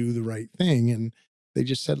they would do the right thing, and they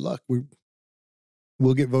just said, "Look,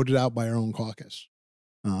 we'll get voted out by our own caucus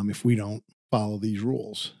if we don't follow these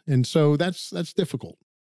rules." And so that's difficult.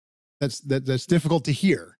 That's difficult to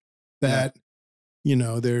hear that,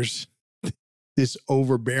 there's this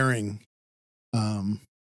overbearing,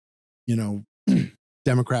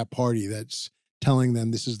 Democrat Party that's telling them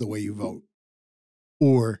this is the way you vote,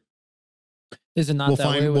 or is it not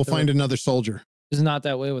we'll find another soldier. Is it not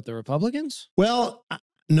that way with the Republicans? Well,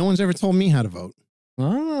 no one's ever told me how to vote.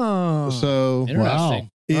 Oh, so interesting.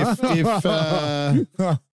 If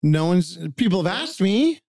people have asked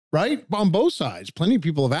me, right, on both sides, plenty of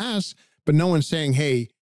people have asked, but no one's saying, hey,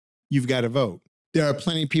 you've got to vote. There are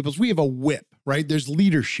plenty of people. We have a whip, right? There's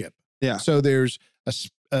leadership. Yeah. So there's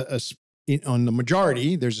on the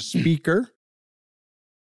majority, there's a speaker,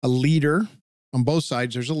 a leader. On both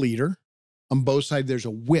sides, there's a leader. On both sides, there's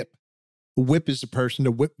a whip. A whip is the person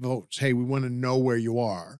to whip votes. Hey, we want to know where you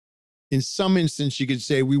are. In some instance, you could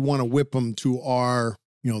say we want to whip them to our,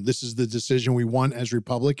 this is the decision we want as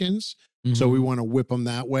Republicans. So we want to whip them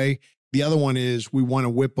that way. The other one is we want to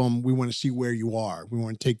whip them. We want to see where you are. We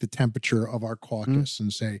want to take the temperature of our caucus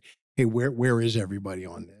and say, hey, where is everybody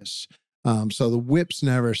on this? So the whips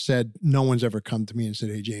never said, no one's ever come to me and said,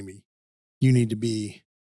 hey, Jamie, you need to be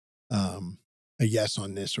a yes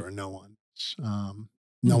on this or a no on this.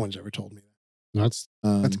 No one's ever told me that.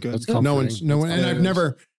 That's good. That's no one's, no one, and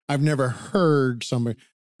I've never heard somebody.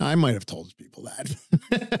 I might have told people that,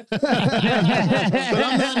 but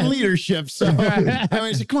I'm not in leadership. So I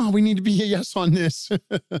might say, come on, we need to be a yes on this.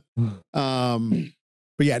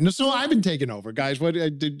 But yeah, no. So I've been taking over, guys. What no,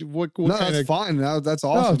 that's fine. That's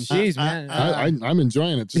awesome. Oh, jeez, man. I'm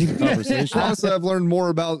enjoying it. Just the conversation. Honestly, I've learned more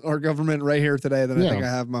about our government right here today than I think I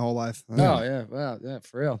have my whole life. Oh yeah, well, yeah,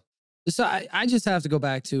 for real. So I just have to go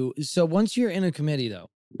back to, so once you're in a committee though,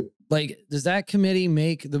 like, does that committee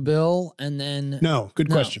make the bill and then? No, good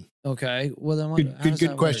question. Okay, well then,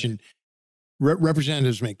 good question.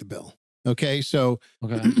 Representatives make the bill. Okay, so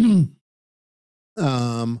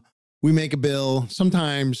we make a bill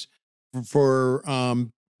sometimes for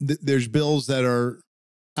there's bills that are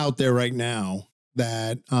out there right now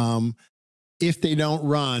that if they don't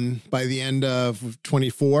run by the end of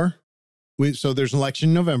 24, so there's an election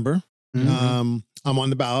in November. I'm on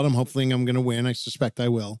the ballot. I'm hoping I'm going to win. I suspect I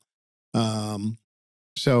will. But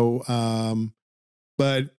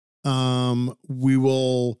we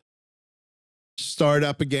will start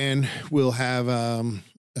up again. We'll have a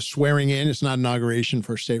swearing in. It's not inauguration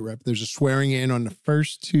for a state rep. There's a swearing in on the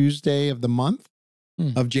first Tuesday of the month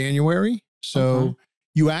of January. So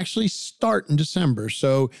you actually start in December.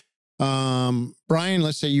 So Brian,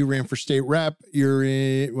 let's say you ran for state rep. You're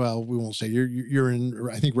in, well, we won't say you're in,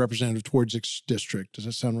 I think, Representative Twardzik district. Does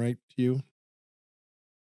that sound right to you?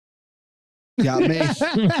 Got me.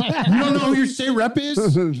 You don't know who your state rep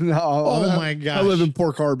is? No. Oh my gosh. I live in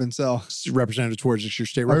Port Carbon, so Representative Twardzik, your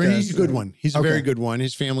state rep. Okay. He's a good one. He's a very good one.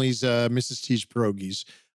 His family's Mrs. T's pierogies.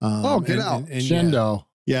 Get out. And Shendo.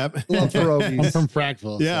 Yep. Love pierogies. I'm from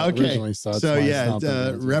Frackville. Yeah. So Okay. originally, So yeah,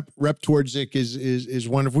 Rep Twardzik is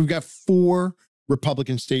wonderful. We've got 4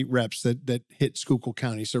 Republican state reps that hit Schuylkill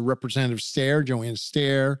County. So Representative Stair, Joanne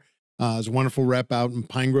Stair, is a wonderful rep out in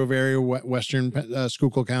Pine Grove area, Western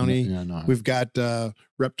Schuylkill County. We've got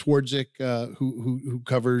Rep Twardzik, who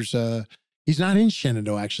covers. He's not in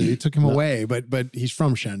Shenandoah, actually. They took him away, but he's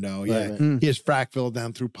from Shenandoah. Yeah, Right. He has Frackville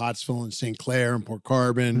down through Pottsville and St. Clair and Port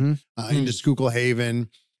Carbon into Schuylkill Haven.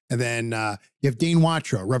 And then you have Dane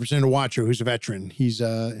Watrow, Representative Watrow, who's a veteran. He's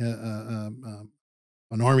an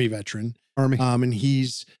Army veteran. And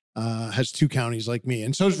he's has 2 counties like me.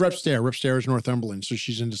 And so is Rep Stair. Rep Stair is Northumberland, so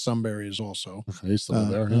she's into some areas also. Okay, he's still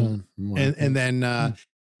there. And then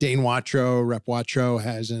Dane Watrow, Rep Watrow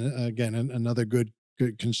has, another good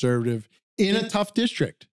conservative in a tough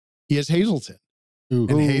district. He has Hazleton.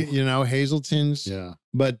 And Hazleton's,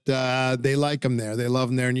 but they like him there. They love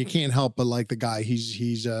him there. And you can't help but like the guy.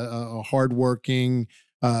 He's a hardworking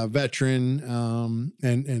veteran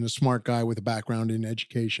and a smart guy with a background in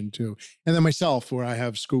education too. And then myself, where I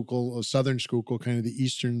have Schuylkill, Southern Schuylkill, kind of the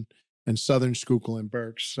Eastern and Southern Schuylkill and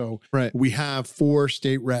Berks. So we have 4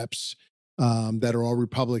 state reps that are all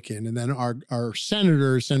Republican. And then our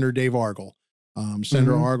Senator Dave Argel.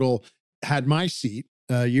 Senator Argel had my seat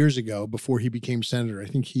years ago before he became senator. I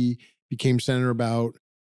think he became senator about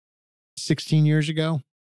 16 years ago.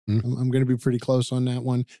 I'm going to be pretty close on that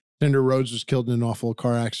one. Senator Rhodes was killed in an awful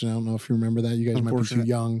car accident. I don't know if you remember that. You guys might be too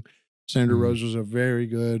young. Senator Rhodes was a very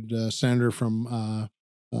good senator from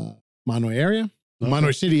Monterey area.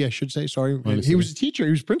 Monterey City, I should say. Sorry. He was a teacher.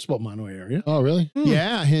 He was principal of Monterey area. Oh, really?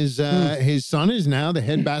 Yeah. His son is now the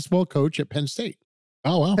head basketball coach at Penn State.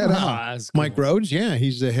 Oh, wow. Cool. Mike Rhodes. Yeah.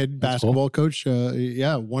 He's the head basketball coach.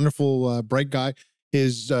 Wonderful, bright guy.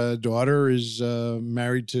 His daughter is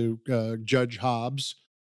married to Judge Hobbs.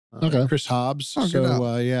 Chris Hobbs. But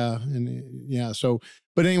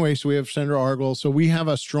anyway, so we have Senator Argel. So we have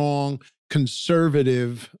a strong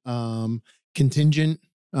conservative contingent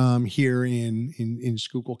here in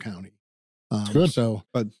Schuylkill County. Good. So,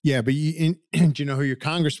 but do you know who your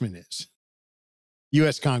congressman is?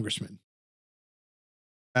 U.S. Congressman.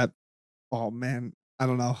 Oh man, I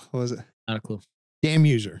don't know. What was it? Not a clue. Dan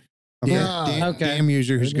Muser. Okay. Dan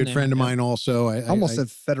Muser, who's a good friend of mine also. I almost said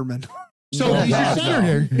Fetterman. So he's your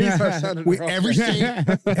senator. He's our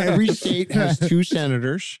senator. Every state has 2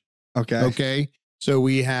 senators. Okay. So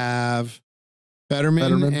we have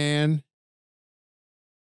Fetterman and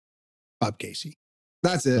Bob Casey.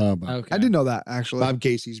 That's it. I didn't know that, actually. Bob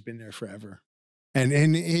Casey's been there forever. And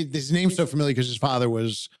his name's so familiar because his father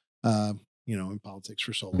was in politics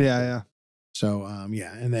for so long. Yeah. So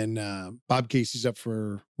and then Bob Casey's up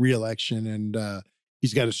for re-election, and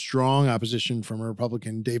he's got a strong opposition from a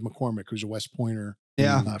Republican, Dave McCormick, who's a West Pointer,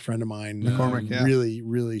 a friend of mine. McCormick, really,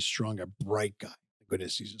 really strong, a bright guy.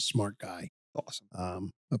 Goodness, he's a smart guy.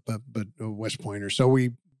 Awesome. But a West Pointer. So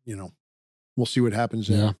we'll see what happens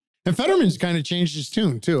there. And Fetterman's kind of changed his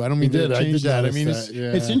tune too. I don't mean to change that. I mean,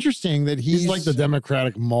 it's interesting that he's like the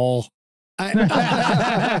Democratic mole.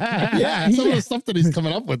 Yeah, some of the stuff that he's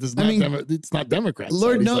coming up with is not. It's not Democrat.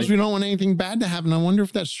 Lord knows we don't want anything bad to happen. I wonder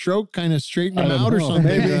if that stroke kind of straightened him out or something.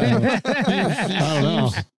 Maybe. I don't know.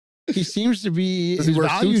 He seems to be. His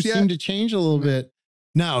values seem to change a little bit.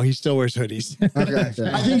 No, he still wears hoodies. Okay.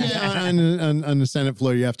 I think on the Senate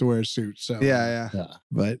floor you have to wear a suit. So yeah.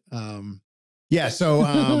 But yeah. So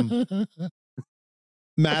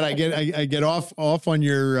Matt, I get off on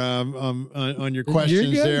your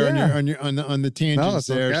questions there on the tangents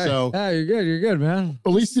there. Okay. So you're good, man.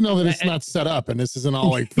 At least you know that it's not set up and this isn't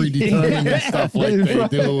all like predetermined and stuff like they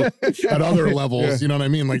do at other levels. Yeah. You know what I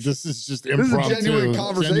mean? Like this is just impromptu, genuine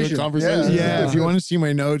conversation. Yeah. If you want to see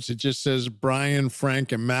my notes, it just says Brian,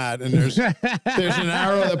 Frank, and Matt, and there's an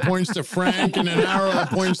arrow that points to Frank and an arrow that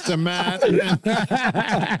points to Matt.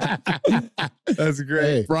 That's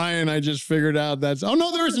great, Brian. I just figured out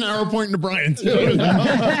no, there is an arrow pointing to Brian too. But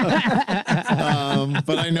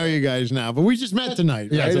I know you guys now. But we just met tonight.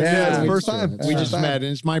 Right? It's the first time. We just met, and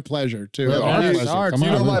it's my pleasure too. You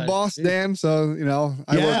know my boss, Dan. So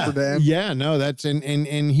I work for Dan. Yeah, no, that's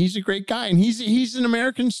and he's a great guy, and he's an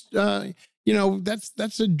American.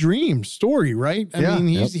 That's a dream story, right? I mean,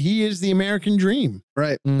 he is the American dream,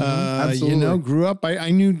 right? Absolutely. Grew up.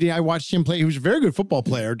 I watched him play. He was a very good football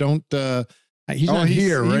player. He's not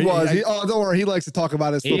here, right? He was. Don't worry. He likes to talk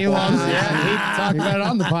about his football. He was. He talked about it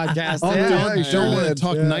on the podcast. Don't want to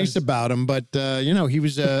talk nice about him, but he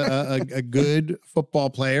was a good football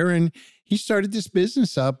player, and he started this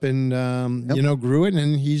business up, and grew it,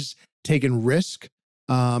 and he's taken risk.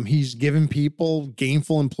 He's given people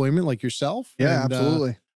gainful employment like yourself. Yeah, and,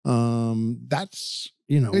 absolutely. That's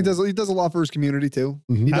he does a lot for his community too.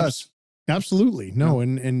 Mm-hmm. He does. Absolutely. No,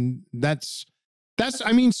 and that's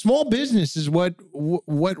small business is what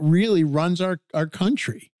really runs our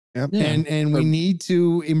country. Yep. And we need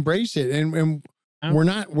to embrace it. And we're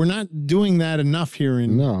not doing that enough here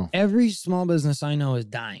every small business I know is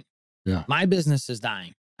dying. Yeah. My business is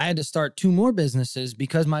dying. I had to start 2 more businesses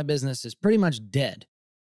because my business is pretty much dead.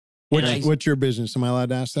 What's your business? Am I allowed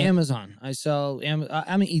to ask that? Amazon.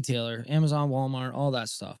 I'm an e-tailer, Amazon, Walmart, all that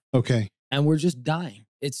stuff. Okay. And we're just dying.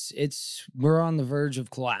 We're on the verge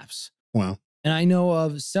of collapse. Wow. And I know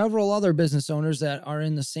of several other business owners that are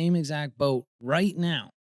in the same exact boat right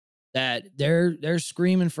now, that they're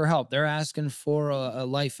screaming for help. They're asking for a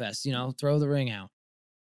life vest, throw the ring out.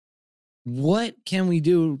 What can we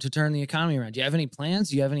do to turn the economy around? Do you have any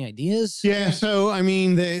plans? Do you have any ideas? Yeah. So, I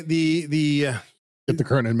mean, the get the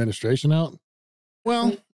current administration out.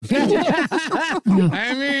 Well,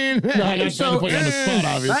 I mean, no, I'm not trying to put you on the spot,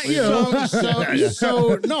 obviously.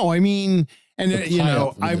 So no, I mean, and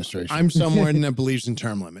I'm someone that believes in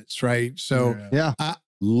term limits, right? So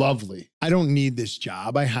lovely. I don't need this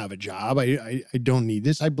job. I have a job. I don't need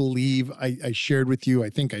this. I believe I shared with you.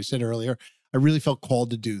 I think I said earlier, I really felt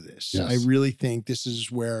called to do this. Yes. I really think this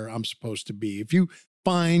is where I'm supposed to be. If you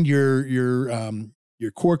find your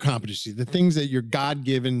core competency, the things that your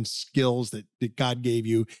God-given skills that God gave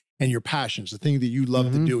you, and your passions, the thing that you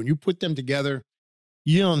love to do, and you put them together,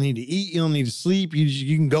 you don't need to eat, you don't need to sleep.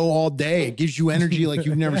 You can go all day. It gives you energy like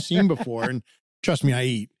you've never seen before. And trust me, I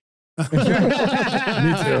eat. Me too.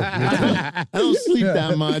 I don't sleep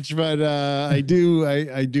that much, but I do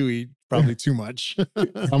eat probably too much.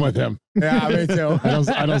 I'm with him. Yeah, me too.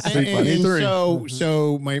 I don't sleep.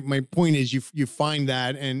 So my point is you find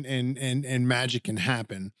that and magic can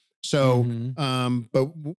happen. So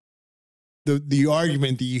but the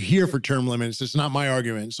argument that you hear for term limits, it's not my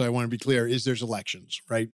argument, so I want to be clear, is there's elections,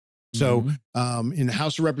 right? So in the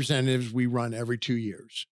House of Representatives, we run every 2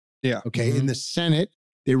 years. Yeah. Okay. In the Senate,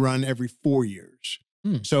 they run every 4 years.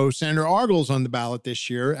 So Senator Argle's on the ballot this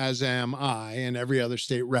year, as am I and every other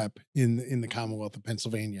state rep in the Commonwealth of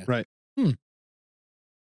Pennsylvania. Right.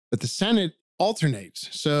 But the Senate alternates.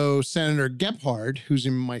 So Senator Gephardt, who's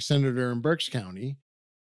my senator in Berks County,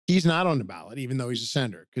 he's not on the ballot, even though he's a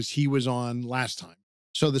senator, because he was on last time.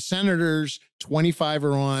 So the senators, 25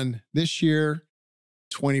 are on this year,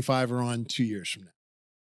 25 are on 2 years from now.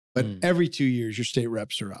 But every 2 years, your state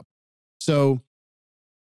reps are up. So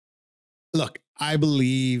look, I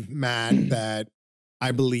believe, Matt, that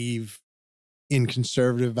I believe in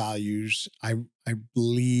conservative values. I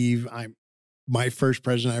believe my first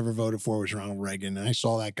president I ever voted for was Ronald Reagan. And I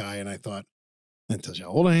saw that guy and I thought, that tells you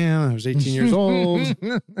how old I am. I was 18 years old.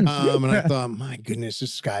 And I thought, my goodness,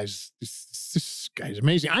 this guy's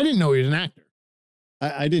amazing. I didn't know he was an actor.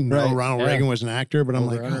 I didn't know Ronald Reagan was an actor, but I'm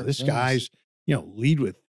like, oh, this guy's, lead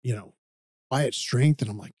with, quiet strength. And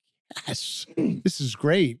I'm like, yes, this is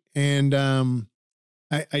great. And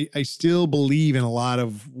I still believe in a lot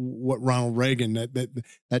of what Ronald Reagan,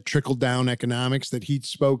 that trickle down economics that he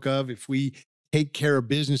spoke of. If we take care of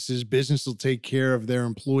businesses, business will take care of their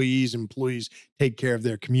employees, employees take care of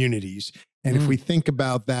their communities. And if we think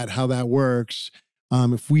about that, how that works,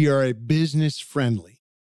 if we are a business friendly,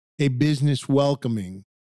 a business welcoming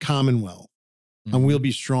Commonwealth, and we'll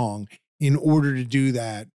be strong. In order to do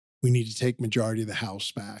that, we need to take majority of the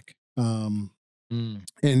House back. The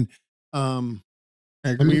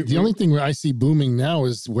only thing I see booming now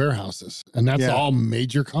is warehouses, and that's all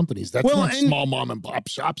major companies. That's not small mom and pop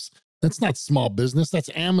shops. That's not small business. That's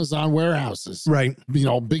Amazon warehouses, right? You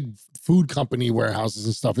know, big food company warehouses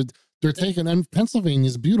and stuff. They're taking, and Pennsylvania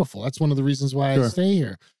is beautiful. That's one of the reasons why I stay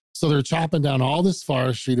here. So they're chopping down all this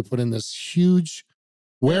forestry to put in this huge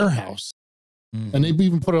warehouse, and they've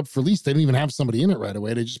even put it up for lease. They didn't even have somebody in it right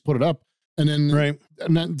away. They just put it up, and then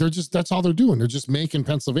they're just, that's all they're doing. They're just making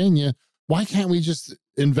Pennsylvania. Why can't we just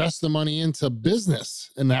invest the money into business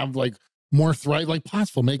and have like more like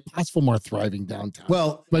Pottsville, make Pottsville more thriving downtown?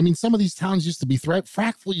 Well, I mean, some of these towns used to be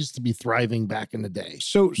Frackville used to be thriving back in the day.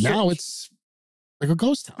 So now it's like a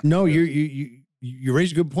ghost town. No, you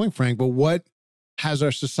raise a good point, Frank. But what has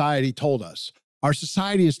our society told us? Our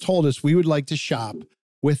society has told us we would like to shop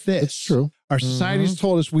with this. It's true. Our society has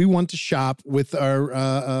told us we want to shop with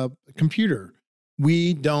our computer.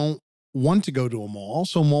 We don't want to go to a mall,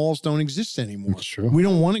 so malls don't exist anymore. That's true. We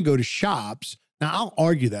don't want to go to shops. Now, I'll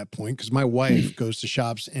argue that point because my wife goes to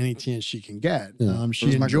shops any chance she can get.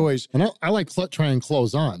 She enjoys. And I like trying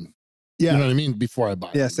clothes on. Yeah. You know what I mean? Before I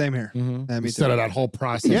buy. Yeah, same here. Instead of that whole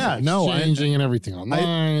process. Yeah, changing and everything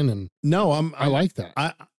online. I like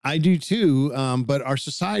that. I do too. But our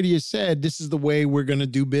society has said this is the way we're going to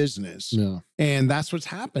do business. Yeah. And that's what's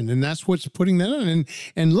happened. And that's what's putting that on.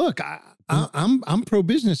 And look, I'm pro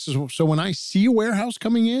business. So when I see a warehouse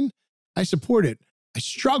coming in, I support it. I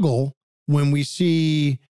struggle when we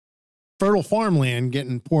see fertile farmland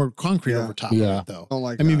getting poured concrete over top of it, though.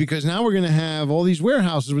 I mean, because now we're going to have all these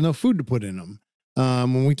warehouses with no food to put in them.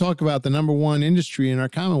 When we talk about the number one industry in our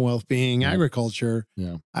Commonwealth being agriculture,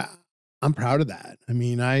 I'm proud of that. I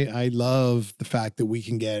mean, I love the fact that we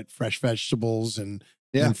can get fresh vegetables and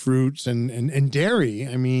fruits and dairy.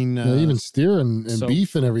 I mean, even steer and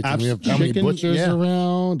beef and everything. We have how many butchers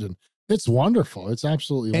around, and it's wonderful. It's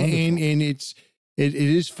absolutely wonderful. And it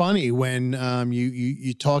is funny when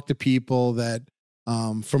you talk to people that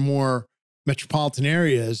from more metropolitan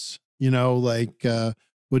areas, you know, like, well,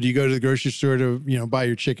 do you go to the grocery store to, you know, buy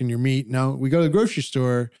your chicken, your meat? No, we go to the grocery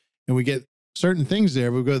store and we get certain things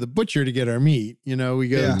there. We go to the butcher to get our meat. You know, we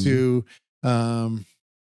go to,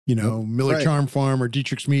 you know, Miller Charm Farm or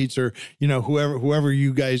Dietrich's Meats or, you know, whoever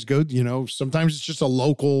you guys go, you know, sometimes it's just a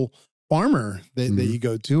local farmer that you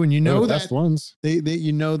go to, and you know that ones. They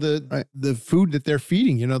you know the food that they're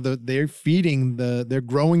feeding, you know, they're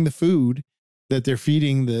growing the food that they're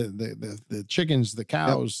feeding the chickens, the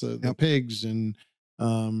cows, the pigs, and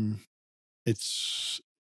it's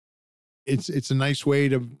a nice way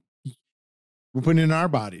to we're putting in our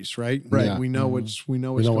bodies, right? Right. We know what's going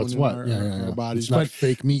in our bodies. It's not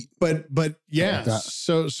fake meat. But yeah. Like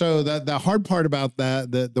so the hard part about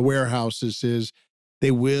that the warehouses is they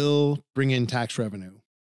will bring in tax revenue.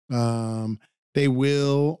 They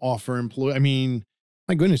will offer employee. I mean,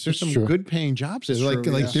 my goodness, there's some good paying jobs.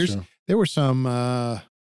 There were some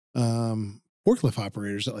forklift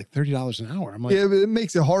operators at like $30 an hour. I'm like, yeah, but it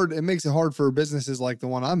makes it hard. It makes it hard for businesses like the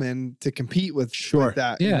one I'm in to compete with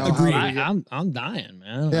that. Yeah, you know, I'm dying,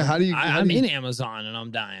 man. Yeah, I'm in Amazon and I'm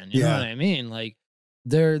dying. You know what I mean? Like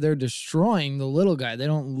they're destroying the little guy. They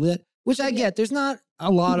don't which I get. There's not a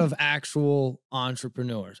lot of actual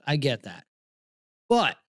entrepreneurs. I get that.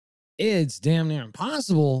 But it's damn near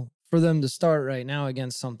impossible for them to start right now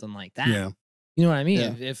against something like that. Yeah. You know what I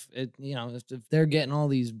mean? Yeah. If they're getting all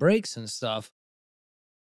these breaks and stuff,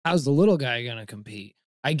 how's the little guy going to compete?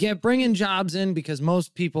 I get bringing jobs in because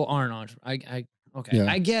most people aren't entrepreneurs.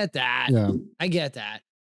 I get that. Yeah. I get that.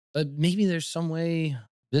 But maybe there's some way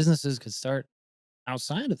businesses could start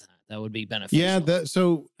outside of that. That would be beneficial. Yeah.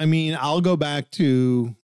 So, I mean, I'll go back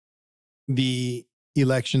to the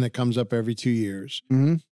election that comes up every 2 years.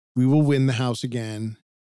 Mm-hmm. We will win the House again.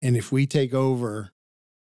 And if we take over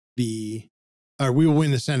we will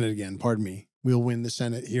win the Senate again. Pardon me. We'll win the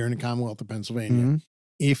Senate here in the Commonwealth of Pennsylvania.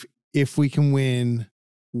 Mm-hmm. If we can win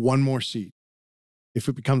one more seat, if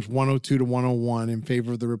it becomes 102 to 101 in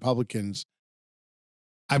favor of the Republicans,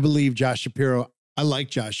 I believe Josh Shapiro. I like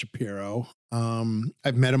Josh Shapiro.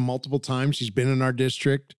 I've met him multiple times. He's been in our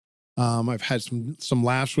district. I've had some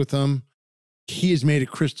laughs with him. He has made it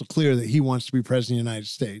crystal clear that he wants to be president of the United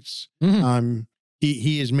States. Mm-hmm.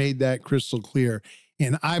 He has made that crystal clear.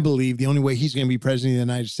 And I believe the only way he's going to be president of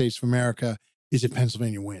the United States of America is if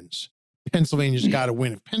Pennsylvania wins. Pennsylvania's got to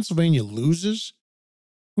win. If Pennsylvania loses,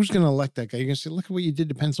 who's going to elect that guy? You're going to say, look at what you did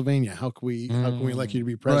to Pennsylvania. How can we elect you to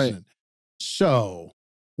be president? Right. So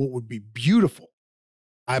what would be beautiful,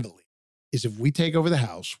 I believe, is if we take over the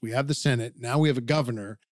House, we have the Senate, now we have a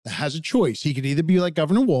governor that has a choice. He could either be like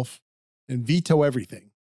Governor Wolf and veto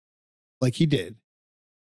everything like he did,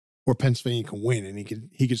 or Pennsylvania can win and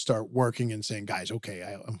he could start working and saying, guys,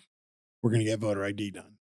 okay, we're going to get voter ID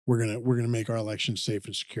done. We're going to make our elections safe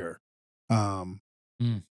and secure.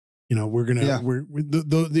 You know, we're going to,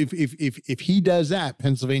 if he does that,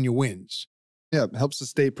 Pennsylvania wins. Yeah. It helps the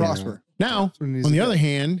state prosper. Yeah. Now, on the other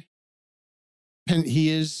hand, he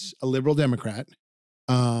is a liberal Democrat.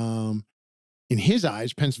 In his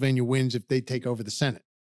eyes, Pennsylvania wins if they take over the Senate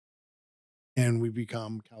and we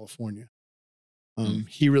become California.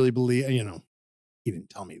 He really believes, you know, he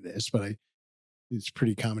didn't tell me this, but it's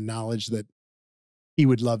pretty common knowledge that he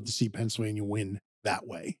would love to see Pennsylvania win that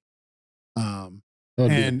way. That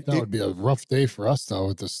would be a rough day for us, though,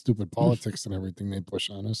 with the stupid politics and everything they push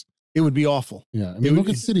on us. It would be awful. Yeah. I mean, look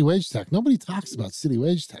at city wage tax. Nobody talks about city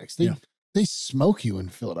wage tax. They smoke you in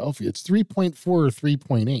Philadelphia. It's 3.4 or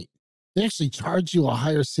 3.8. They actually charge you a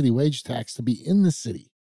higher city wage tax to be in the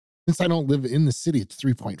city. Since I don't live in the city, it's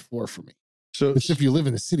 3.4 for me. So if you live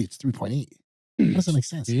in the city, it's 3.8. That doesn't make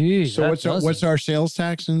sense. Geez, so what's our sales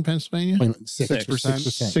tax in Pennsylvania? 6%.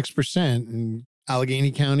 6%. In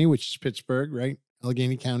Allegheny County, which is Pittsburgh, right?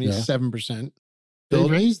 Allegheny County is 7%. They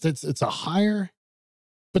raised it's a higher,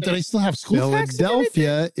 but then I still have school tax.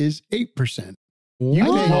 Philadelphia is 8%. You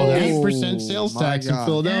pay 8% sales tax in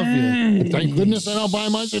Philadelphia. Thank goodness I don't buy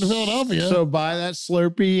much in Philadelphia. So buy that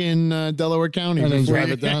Slurpee in Delaware County and then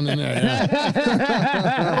drive it down in there.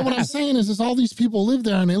 Yeah. What I'm saying is all these people live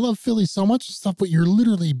there and they love Philly so much and stuff, but you're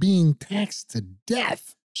literally being taxed to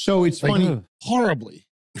death. So it's funny, horribly.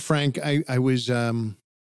 Frank, I was so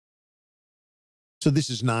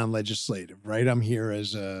this is non-legislative, right? I'm here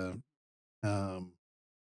as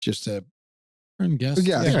just a guest. Good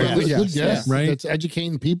guest, right? That's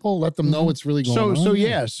educating people, let them know what's really going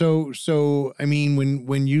on. So I mean,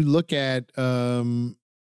 when you look at, you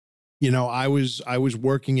know, I was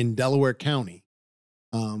working in Delaware County,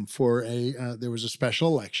 for there was a special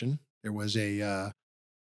election. There was a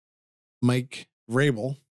Mike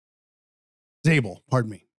Zabel,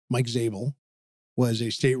 Mike Zabel was a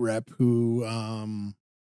state rep who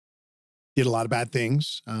did a lot of bad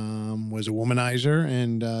things, was a womanizer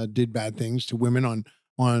and did bad things to women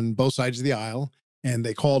on both sides of the aisle. And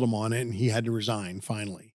they called him on it and he had to resign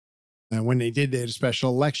finally. And when they did, they had a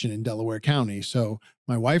special election in Delaware County. So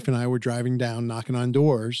my wife and I were driving down, knocking on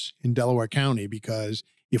doors in Delaware County, because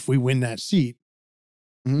if we win that seat,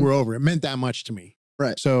 we're over. It meant that much to me.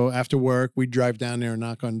 Right. So after work, we'd drive down there and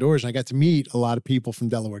knock on doors. And I got to meet a lot of people from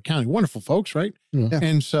Delaware County. Wonderful folks, right? Yeah.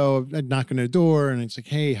 And so I'd knock on their door and it's like,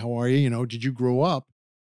 hey, how are you? You know, did you grow up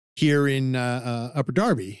here in Upper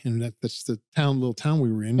Darby? And that's the little town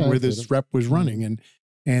we were in where this rep was running.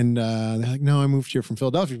 And they're like, no, I moved here from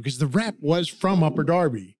Philadelphia because the rep was from Upper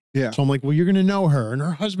Darby. Yeah. So I'm like, well, you're going to know her. And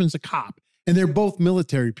her husband's a cop. And they're both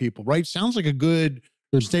military people, right? Sounds like a good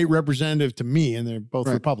state representative to me. And they're both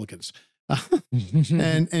Republicans.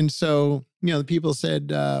 and so, you know, the people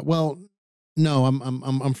said, well, no,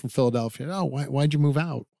 I'm from Philadelphia. Oh, why'd you move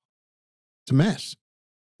out? It's a mess.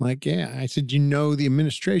 Like, yeah. I said, you know, the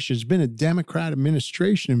administration has been a Democrat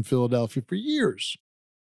administration in Philadelphia for years.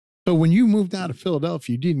 So when you moved out of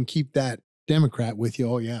Philadelphia, you didn't keep that Democrat with you.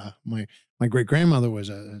 Oh yeah. My great grandmother was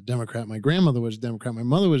a Democrat. My grandmother was a Democrat. My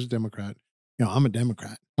mother was a Democrat. You know, I'm a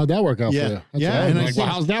Democrat. How'd that work out for you? And like, well,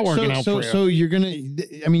 how's that working out for you? So you're going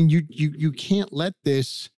to, I mean, you can't let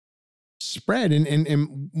this spread.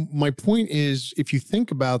 And my point is, if you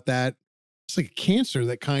think about that, it's like a cancer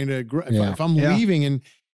that kind of, if I'm leaving and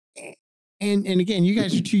again, you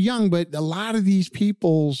guys are too young, but a lot of these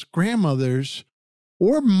people's grandmothers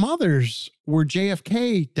or mothers were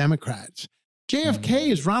JFK Democrats. JFK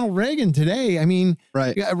is Ronald Reagan today. I mean,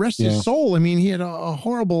 rest his soul. I mean, he had a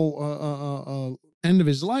horrible end of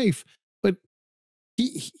his life, but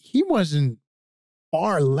he wasn't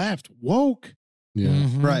far left woke. Yeah.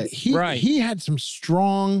 Mm-hmm. He had some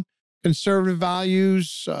strong conservative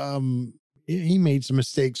values. He made some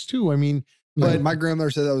mistakes too. I mean, but my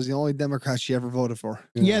grandmother said that was the only Democrat she ever voted for.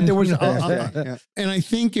 Yeah, there was, and I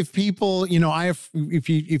think if people, you know, if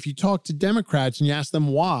you talk to Democrats and you ask them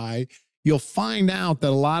why, you'll find out that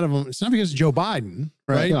a lot of them, it's not because of Joe Biden,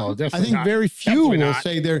 right? No, definitely I think not. Very few will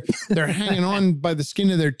say they're hanging on by the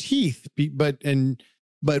skin of their teeth, but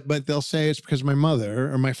but they'll say it's because my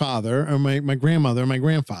mother or my father or my grandmother or my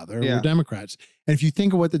grandfather were Democrats. And if you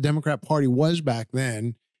think of what the Democrat Party was back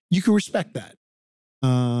then, you can respect that.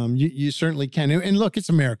 You certainly can. And look, it's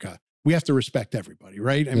America. We have to respect everybody,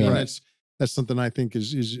 right? I mean, that's something I think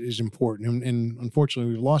is important. And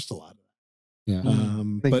unfortunately, we've lost a lot of that. Yeah.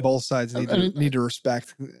 I think both sides need to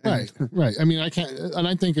respect. Right. I mean, I can't, and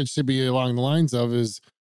I think it should be along the lines of is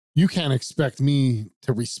you can't expect me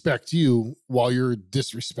to respect you while you're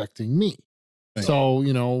disrespecting me. Right. So,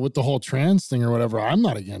 with the whole trans thing or whatever, I'm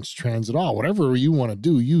not against trans at all. Whatever you want to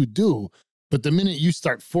do, you do. But the minute you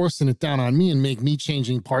start forcing it down on me and make me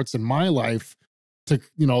changing parts in my life to,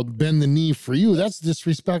 bend the knee for you, that's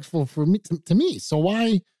disrespectful for me to me. So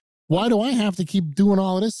why do I have to keep doing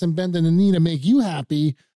all of this and bending the knee to make you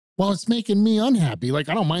happy while it's making me unhappy? Like,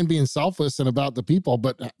 I don't mind being selfless and about the people,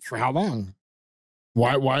 but for how long?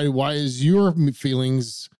 Why is your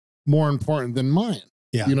feelings more important than mine?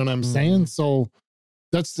 Yeah. You know what I'm saying? So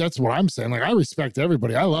that's what I'm saying. Like, I respect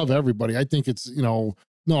everybody. I love everybody. I think it's, no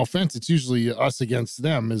offense, it's usually us against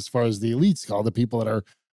them as far as the elites go, the people that are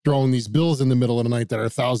throwing these bills in the middle of the night that are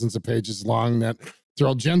thousands of pages long, that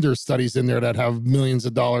throw gender studies in there that have millions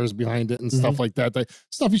of dollars behind it and stuff like that.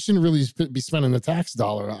 Stuff you shouldn't really be spending the tax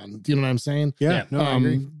dollar on. Do you know what I'm saying? Yeah. No, I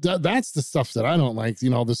agree. That's the stuff that I don't like.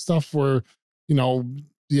 The stuff where, you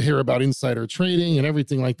hear about insider trading and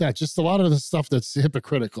everything like that. Just a lot of the stuff that's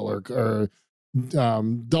hypocritical or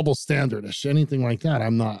double standardish, anything like that.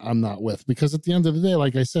 I'm not with, because at the end of the day,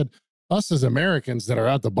 like I said, us as Americans that are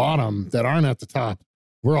at the bottom, that aren't at the top,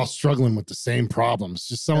 we're all struggling with the same problems.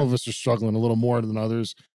 Just some of us are struggling a little more than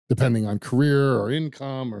others, depending on career or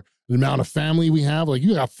income or the amount of family we have. Like,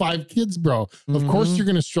 you got 5 kids, bro. Of course you're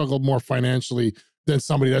going to struggle more financially than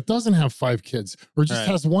somebody that doesn't have 5 kids or just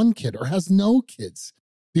has 1 kid or has no kids.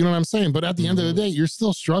 You know what I'm saying? But at the end of the day, you're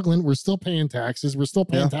still struggling. We're still paying taxes. We're still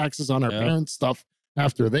paying taxes on our parents' stuff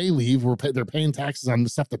after they leave. They're paying taxes on the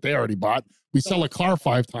stuff that they already bought. We sell a car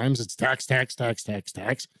 5 times. It's tax.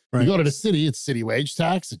 Right. You go to the city, it's city wage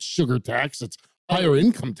tax, it's sugar tax, it's higher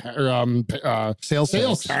income sales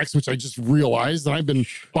tax, which I just realized that I've been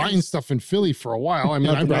buying stuff in Philly for a while. I mean,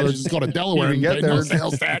 I'd rather just go to Delaware and pay no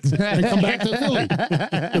sales tax and come back to Philly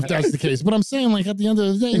if that's the case. But I'm saying, like, at the end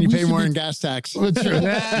of the day, and you pay more in gas tax. More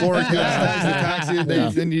gas tax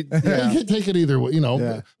than you take it either way,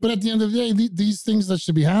 But at the end of the day, these things that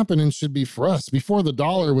should be happening should be for us. Before the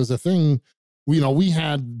dollar was a thing, we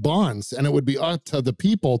had bonds, and it would be up to the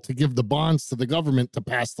people to give the bonds to the government to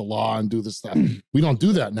pass the law and do the stuff. We don't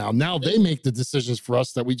do that now. Now they make the decisions for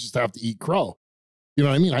us that we just have to eat crow. You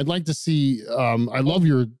know what I mean? I'd like to see, I love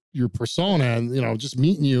your persona and, just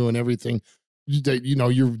meeting you and everything.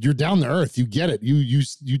 You're down to earth. You get it.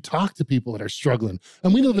 You talk to people that are struggling,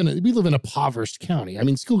 and we live in a impoverished county. I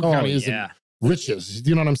mean, Schuylkill County isn't riches. Do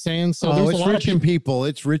you know what I'm saying? So there's it's rich in people.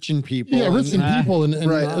 It's rich in people. Yeah, rich in people and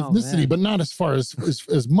ethnicity, but not as far as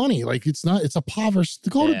money. Like, it's impoverished.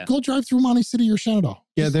 Go drive through Monty City or Shenandoah.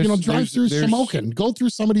 Yeah, drive through Shamokin. Go through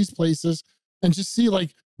some of these places and just see,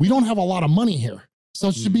 like, we don't have a lot of money here. So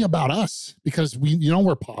it should be about us, because we're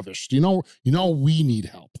impoverished. We need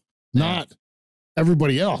help, not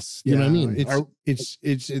everybody else. You know what I mean?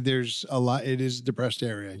 There's a lot. It is a depressed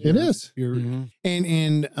area. It is.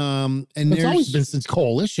 And it's always been since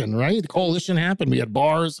Coalition, right? The Coalition happened. We had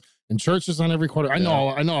bars and churches on every corner. I know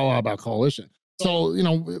a lot about Coalition. So,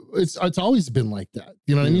 it's always been like that.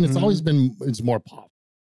 You know what I mean? It's always been, it's more pop.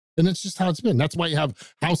 And it's just how it's been. That's why you have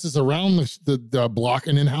houses around the block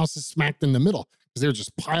and then houses smacked in the middle, because they're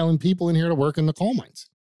just piling people in here to work in the coal mines.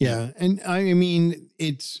 Yeah. And I mean,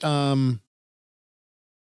 it's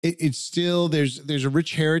still, there's a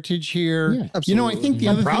rich heritage here. Yeah, absolutely. I think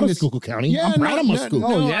I'm proud of Schuylkill County. Yeah, I'm proud of my school. You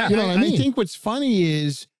know what I mean? I think what's funny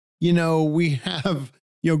is, we have,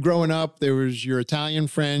 growing up, there was your Italian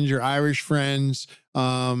friends, your Irish friends.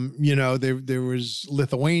 There was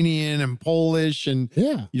Lithuanian and Polish, and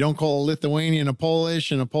you don't call a Lithuanian a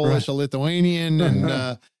Polish and a Polish a Lithuanian,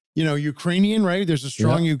 and Ukrainian, right? There's a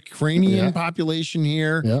strong Ukrainian population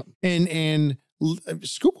here, and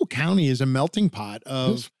Schuylkill County is a melting pot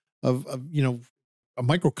of a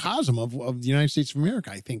microcosm of the United States of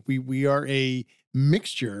America. I think we are a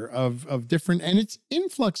mixture of different, and it's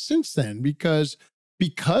influx since then because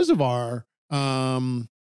of our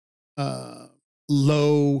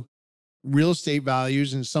low real estate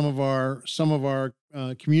values in some of our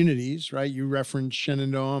communities, right? You referenced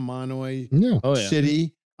Shenandoah, Monoy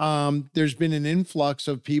City. There's been an influx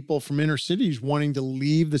of people from inner cities wanting to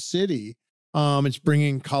leave the city. It's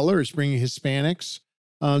bringing color. It's bringing Hispanics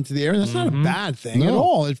to the area. That's not a bad thing at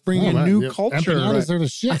all. It's bringing a new culture. Empanadas are the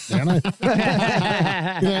shit, man.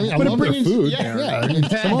 I love their food. Yeah. I mean,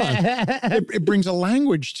 come on. It brings a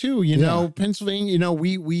language too, you know. Pennsylvania, you know,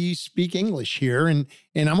 we speak English here, and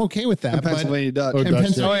I'm okay with that. And Pennsylvania Dutch. And Dutch,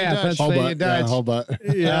 Pennsylvania Dutch. Pennsylvania Dutch.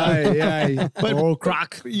 Yeah, But old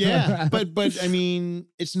crock. yeah, but I mean,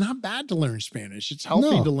 it's not bad to learn Spanish. It's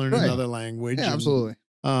healthy to learn another language. Yeah, absolutely.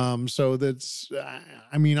 So that's,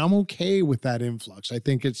 I mean, I'm okay with that influx. I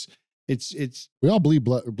think it's we all bleed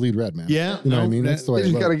red, man. Yeah, you know what I mean. That's the way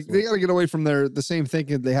they gotta get away from the same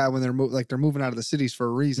thinking they have when they're they're moving out of the cities for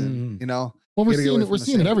a reason. You know. Well, we're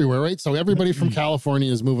seeing it everywhere, right? So everybody from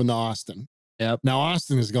California is moving to Austin. Yep. Now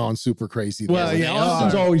Austin is gone super crazy. Well, yeah,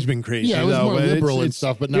 Austin's always been crazy. Yeah, it was more liberal and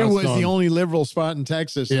stuff, but now it was the only liberal spot in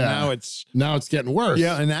Texas. Yeah. And now it's getting worse.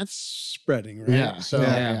 Yeah, and that's spreading, right?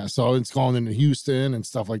 Yeah. So it's going into Houston and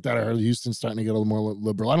stuff like that. I heard Houston's starting to get a little more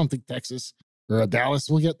liberal. I don't think Texas or Dallas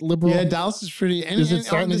will get liberal. Yeah, Dallas is pretty. Is it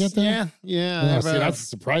starting to get there? Yeah. See, that's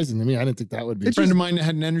surprising to me. I didn't think that would be. A friend of mine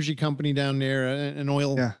had an energy company down there, an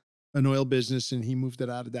oil business, and he moved it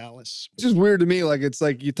out of Dallas. It's just weird to me. Like, it's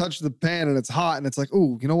like you touch the pan and it's hot, and it's like,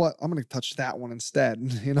 oh, you know what? I'm going to touch that one instead.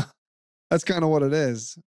 You know, that's kind of what it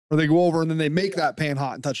is. Or they go over and then they make that pan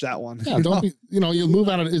hot and touch that one. Yeah, you move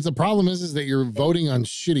out of it. The problem is that you're voting on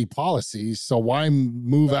shitty policies. So why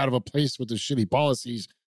move out of a place with the shitty policies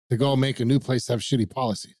to go make a new place have shitty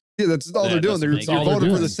policies? Yeah, that's all they're doing. You're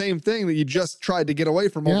voting for the same thing that you just tried to get away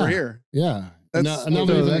from over here. Yeah.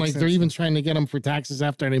 They're even trying to get them for taxes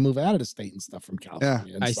after they move out of the state and stuff from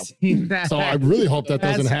California. I see that. So I really hope that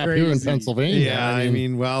doesn't happen here in Pennsylvania. Yeah, I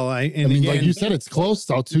mean, like you said, it's close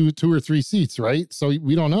though, two or three seats, right? So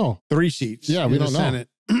we don't know. 3 seats. Yeah, we don't know. Senate.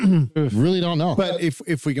 Really don't know. But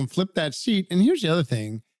if we can flip that seat, and here's the other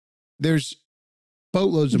thing, there's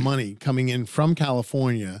boatloads of money coming in from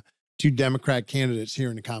California to Democrat candidates here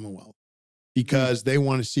in the Commonwealth because they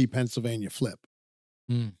want to see Pennsylvania flip.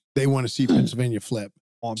 They want to see Pennsylvania flip.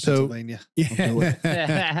 On Pennsylvania.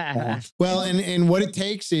 Yeah. Well, and what it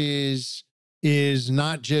takes is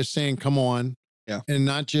not just saying, come on. Yeah. And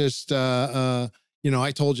not just, I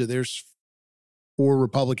told you there's 4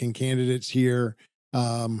 Republican candidates here.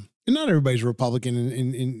 And not everybody's Republican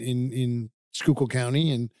in Schuylkill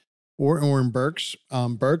County or in Berks.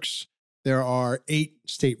 Berks, there are 8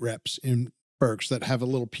 state reps in Berks that have a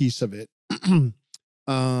little piece of it.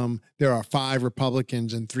 There are 5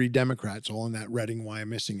 Republicans and 3 Democrats, all in that Reading,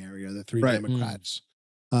 Wyomissing area. The 3 Democrats,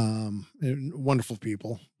 wonderful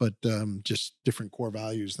people, but just different core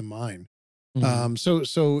values than mine.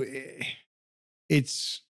 So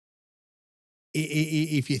it's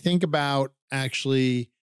if you think about actually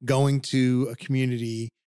going to a community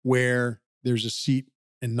where there's a seat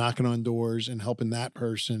and knocking on doors and helping that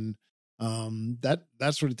person,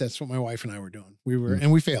 that's what my wife and I were doing.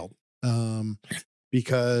 And we failed.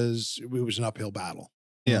 Because it was an uphill battle.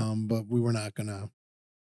 Yeah. But we were not going to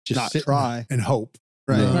just sit try and hope.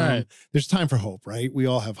 Right. There's time for hope, right? We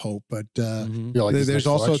all have hope, but there's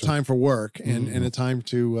also a time for work and a time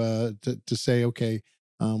to say, okay,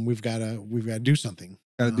 we've got to do something.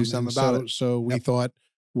 Got to do something about it. So we thought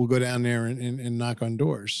we'll go down there and knock on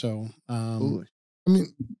doors. So, so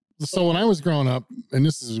when I was growing up, and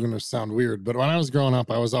this is going to sound weird, but when I was growing up,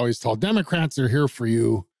 I was always told Democrats are here for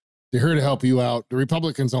you. They're here to help you out. The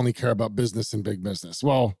Republicans only care about business and big business.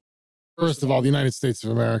 Well, first of all, the United States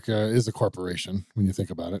of America is a corporation when you think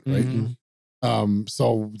about it, right?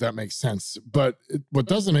 So that makes sense. But what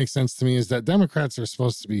doesn't make sense to me is that Democrats are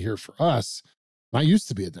supposed to be here for us. I used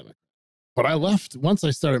to be a Democrat, but I left once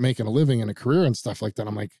I started making a living and a career and stuff like that.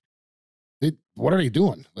 I'm like, what are they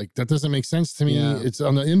doing? Like, that doesn't make sense to me. Yeah. It's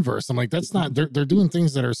on the inverse. I'm like, that's not, they're doing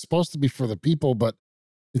things that are supposed to be for the people, but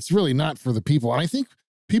it's really not for the people. And I think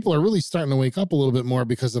people are really starting to wake up a little bit more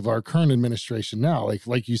because of our current administration now.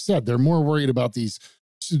 Like you said, they're more worried about these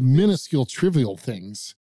minuscule, trivial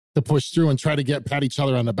things to push through and try to pat each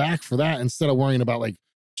other on the back for that instead of worrying about like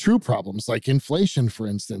true problems, like inflation, for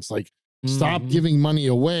instance. Like, stop giving money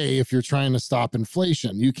away if you're trying to stop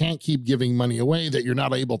inflation. You can't keep giving money away that you're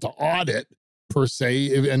not able to audit per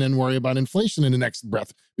se, and then worry about inflation in the next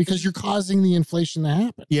breath because you're causing the inflation to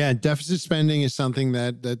happen. Yeah, deficit spending is something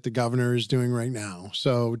that the governor is doing right now.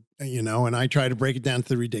 So, and I try to break it down to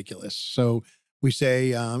the ridiculous. So we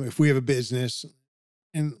say, if we have a business,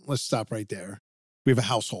 and let's stop right there. We have a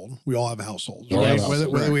household. We all have a household. Right?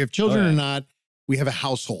 Whether we have children or not, we have a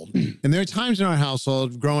household. And there are times in our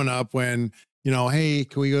household growing up when, hey,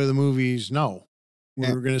 can we go to the movies? No,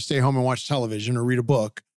 we're going to stay home and watch television or read a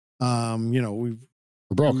book. We're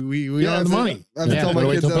broke. We don't have the money. I tell my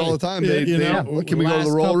kids that all the time. Can we go to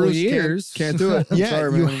the rollers? Can't do it.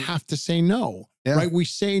 Sorry, you have to say no, right? We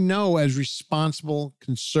say no as responsible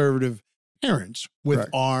conservative parents with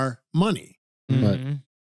our money.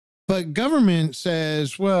 But government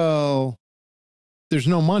says, well, there's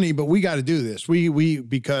no money, but we got to do this.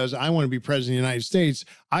 Because I want to be president of the United States,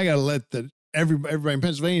 I got to let everybody in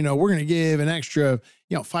Pennsylvania know we're going to give an extra,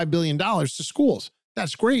 $5 billion to schools.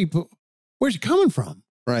 That's great, but where's it coming from?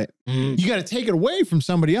 Right. You got to take it away from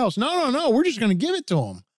somebody else. No. We're just going to give it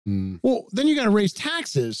to them. Well, then you got to raise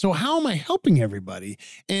taxes. So how am I helping everybody?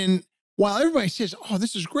 And while everybody says, oh,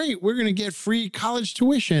 this is great, we're going to get free college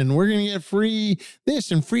tuition, we're going to get free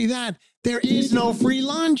this and free that, there is no free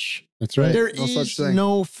lunch. That's right. There is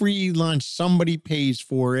no free lunch. Somebody pays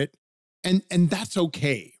for it. And that's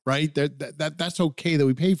okay, right? That's okay that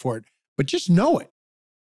we pay for it. But just know it.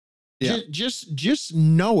 Yeah. Just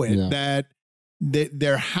know it that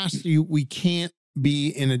there has to, we can't be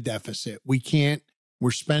in a deficit.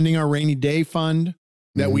 We're spending our rainy day fund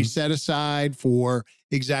that we set aside for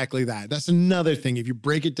exactly that. That's another thing. If you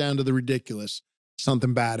break it down to the ridiculous,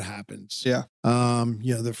 something bad happens. Yeah.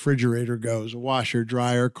 The refrigerator goes, a washer,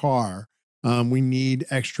 dryer, car. We need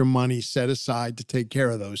extra money set aside to take care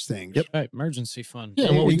of those things. Yep. Right. Emergency fund.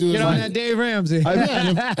 Yeah. What we do Get on that Dave Ramsey.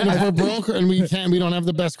 And if we're broke and we don't have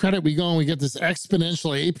the best credit, we go and we get this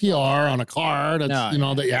exponential APR on a car that's,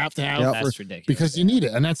 that you have to have. That's ridiculous. Because you need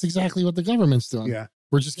it. And that's exactly what the government's doing. Yeah.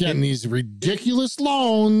 We're just getting these ridiculous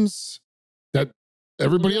loans that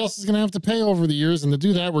everybody else is going to have to pay over the years. And to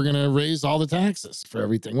do that, we're going to raise all the taxes for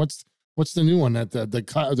everything. What's the new one that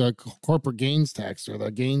the corporate gains tax or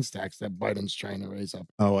the gains tax that Biden's trying to raise up?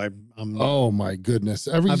 Oh, oh my goodness!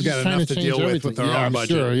 I've got enough to deal with our own budget.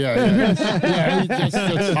 Sure, yeah,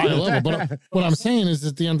 that's high level. But what I'm saying is,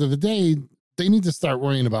 at the end of the day, they need to start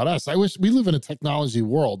worrying about us. I wish we live in a technology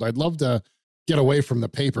world. I'd love to get away from the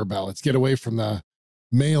paper ballots, get away from the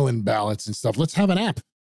mail-in ballots and stuff. Let's have an app.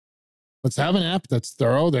 Let's have an app that's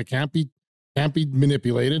thorough, that can't be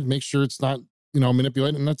manipulated. Make sure it's not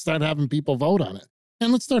manipulated, and let's start having people vote on it.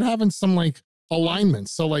 And let's start having some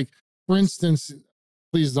alignments. So for instance,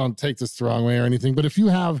 please don't take this the wrong way or anything, but if you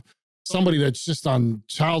have somebody that's just on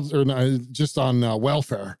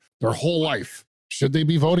welfare their whole life, should they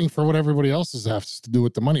be voting for what everybody else has to do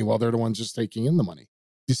with the money while they're the ones just taking in the money?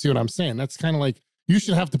 You see what I'm saying? That's kind of you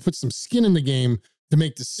should have to put some skin in the game to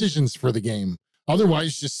make decisions for the game.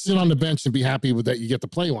 Otherwise, just sit on the bench and be happy with that you get to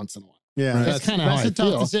play once in a while. Yeah, right. That's kind of a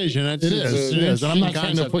tough decision. It is. And I'm not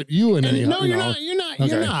trying to put you in any. No, you're not. You're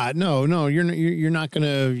not. No, you're not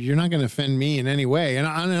gonna offend me in any way. And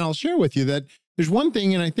I'll share with you that there's one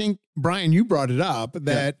thing, and I think Brian, you brought it up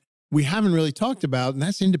that we haven't really talked about, and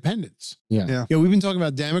that's independence. Yeah. We've been talking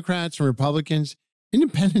about Democrats and Republicans.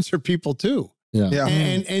 Independents are people too. Yeah.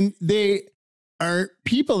 And they are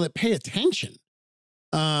people that pay attention.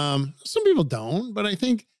 Some people don't, but I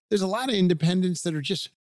think there's a lot of independents that are just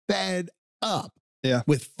fed up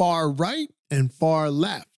with far right and far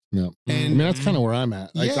left. Yeah. And that's kind of where I'm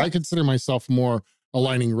at. I consider myself more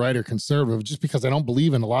aligning right or conservative just because I don't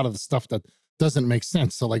believe in a lot of the stuff that doesn't make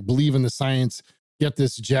sense. So believe in the science, get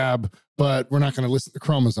this jab, but we're not going to listen to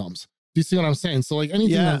chromosomes. Do you see what I'm saying? So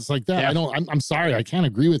anything that's like that, I'm sorry, I can't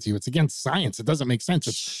agree with you. It's against science. It doesn't make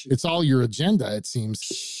sense. It's all your agenda, it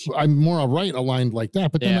seems. I'm more a right aligned like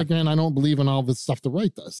that. But then again, I don't believe in all the stuff the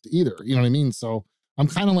right does either. You know what I mean? So I'm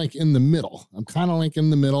kind of in the middle.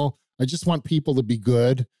 I just want people to be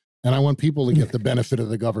good. And I want people to get the benefit of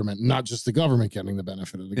the government, not just the government getting the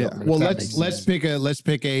benefit of the government. Well, let's pick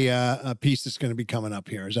a piece that's going to be coming up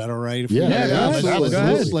here. Is that all right?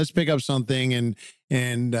 Let's pick up something, and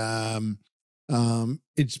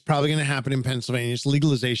it's probably going to happen in Pennsylvania. It's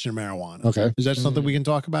legalization of marijuana. Okay, is that something we can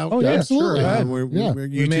talk about? Oh yeah, absolutely.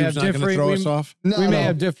 YouTube's not going to throw us off. We may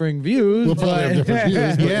have differing views. We'll probably have different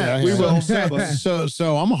views. We will.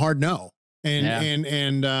 So I'm a hard no,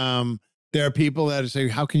 and there are people that say,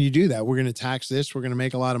 how can you do that? We're going to tax this. We're going to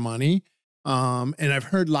make a lot of money. And I've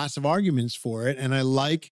heard lots of arguments for it. And I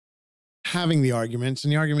like having the arguments.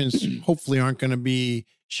 And the arguments hopefully aren't going to be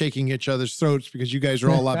shaking each other's throats because you guys are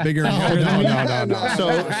all a lot bigger and better than me.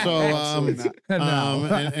 No.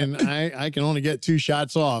 And I can only get 2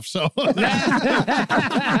 shots off. So Frank's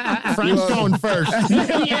going first.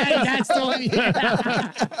 That's the one.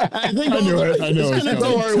 I think I knew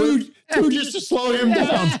it. Two just to slow him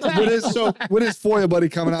down. With his FOIA buddy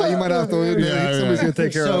coming out, you might have to. Somebody's gonna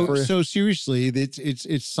take care of it for you. So seriously,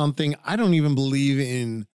 it's something I don't even believe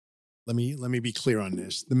in. Let me be clear on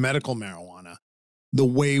this: the medical marijuana, the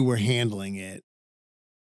way we're handling it.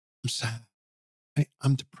 I'm sad.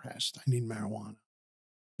 I'm depressed. I need marijuana.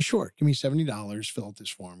 Sure, give me $70. Fill out this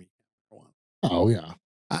form. Oh yeah,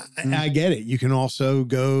 I get it. You can also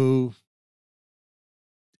go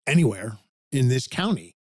anywhere in this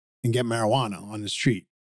county and get marijuana on the street.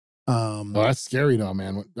 Well, that's scary though,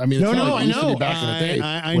 man. I mean, No, it's no, not like I it used to know. be back in the day.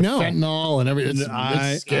 I with know. fentanyl and everything.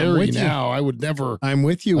 It's scary now. I would never. I'm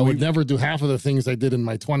with you. I would never do half of the things I did in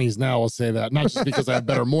my 20s now. I'll say that, not just because I have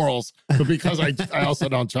better morals, but because I also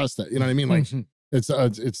don't trust it. You know what I mean? Like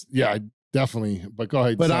it's yeah, definitely. But go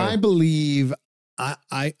ahead. But I believe,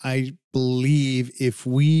 I believe if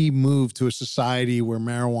we move to a society where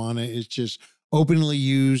marijuana is just openly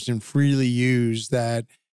used and freely used, that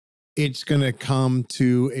it's going to come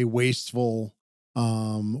to a wasteful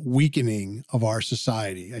weakening of our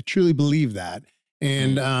society. I truly believe that.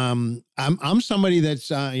 And I'm somebody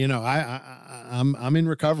that's I'm in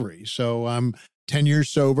recovery, so I'm 10 years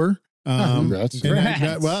sober. Congrats.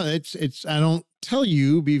 Well, it's I don't tell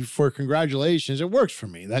you before congratulations. It works for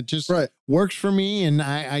me. That just works for me, and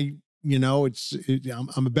I'm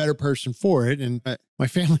a better person for it, and my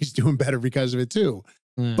family's doing better because of it too.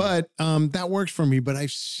 But that works for me. But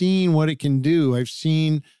I've seen what it can do. I've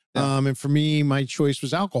seen, and for me, my choice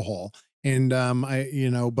was alcohol. And I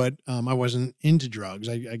wasn't into drugs.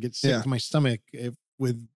 I get sick to my stomach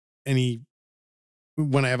when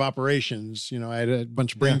I have operations. I had a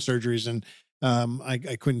bunch of brain surgeries, and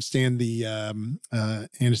I couldn't stand the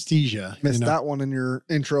anesthesia. Missed that one in your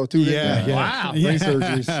intro too. Yeah. Wow. Brain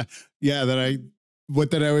surgeries. Yeah, that I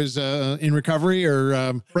was in recovery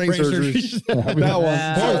or brain surgeries. That one.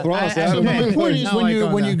 Both, Ross. The point is,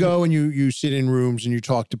 when you go and you sit in rooms and you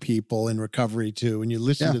talk to people in recovery too, and you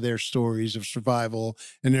listen to their stories of survival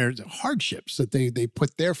and their hardships that they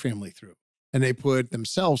put their family through and they put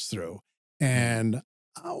themselves through. And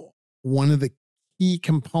one of the key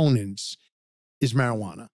components is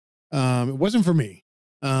marijuana. It wasn't for me,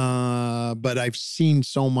 but I've seen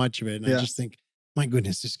so much of it, and I just think, my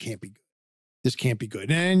goodness, this can't be good. This can't be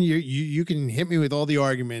good. And you can hit me with all the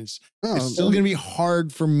arguments. It's still going to be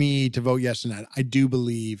hard for me to vote yes on that. I do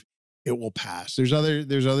believe it will pass. There's other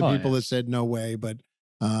people that said no way, but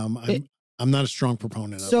I'm not a strong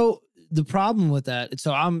proponent of it. So the problem with that,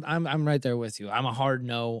 so I'm right there with you. I'm a hard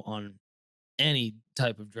no on any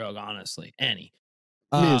type of drug, honestly, any.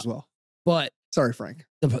 Me as well. But sorry, Frank.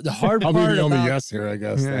 The hard part. I'll be the only about, yes here, I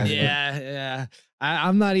guess. Yeah.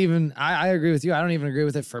 I'm not even. I agree with you. I don't even agree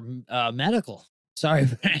with it for medical. Sorry,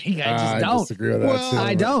 Frank. I just don't. I disagree with that too.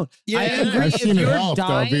 I don't. Yeah, I agree. I've seen it help,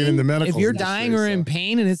 though, being in the medical if you're industry, dying or in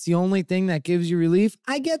pain and it's the only thing that gives you relief,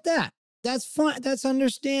 I get that. That's fine. That's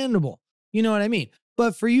understandable. You know what I mean?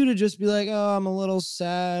 But for you to just be like, oh, I'm a little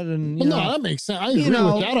sad, and no, that makes sense. I agree with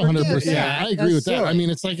that 100%. I agree with that. Silly. I mean,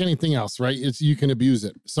 it's like anything else, right? You can abuse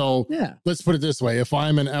it. So let's put it this way: if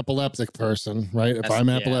I'm an epileptic person, right? If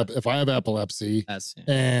I have epilepsy,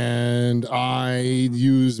 and I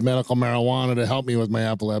use medical marijuana to help me with my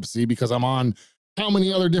epilepsy because I'm on how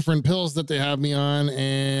many other different pills that they have me on,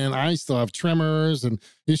 and I still have tremors and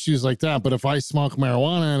issues like that. But if I smoke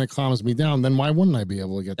marijuana and it calms me down, then why wouldn't I be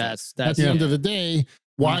able to get that? That's at the end of the day.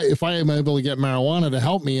 Why, if I am able to get marijuana to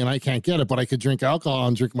help me and I can't get it, but I could drink alcohol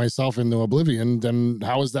and drink myself into oblivion, then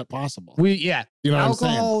how is that possible? You know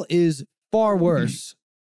alcohol is far worse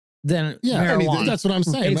than marijuana. That's what I'm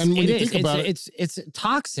saying. And when you think about it, it's a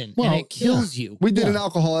toxin and it kills you. We did an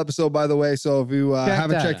alcohol episode, by the way, so if you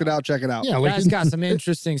haven't checked it out, check it out. Yeah, that's got some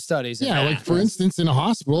interesting studies. For instance, in a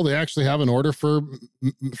hospital, they actually have an order for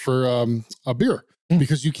a beer.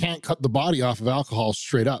 Because you can't cut the body off of alcohol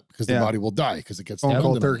straight up because the body will die because it gets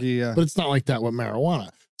cold turkey. But it's not like that with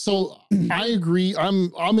marijuana. So I agree.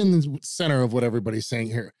 I'm in the center of what everybody's saying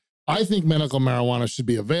here. I think medical marijuana should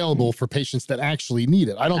be available for patients that actually need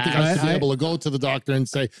it. I don't think I should be able to go to the doctor and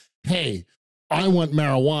say, hey, I want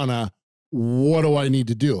marijuana. What do I need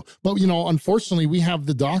to do? But, unfortunately, we have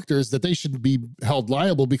the doctors that they should be held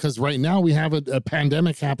liable because right now we have a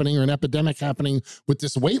pandemic happening or an epidemic happening with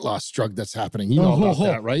this weight loss drug that's happening. You know about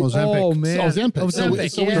that, right? Ozempic. Oh, man. Ozempic.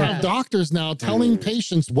 So we have doctors now telling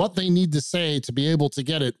patients what they need to say to be able to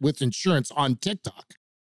get it with insurance on TikTok.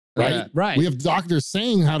 Right? Right. We have doctors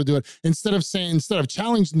saying how to do it instead of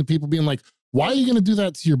challenging the people being like, why are you going to do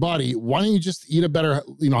that to your body? Why don't you just eat a better,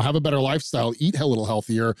 have a better lifestyle, eat a little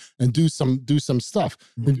healthier and do some stuff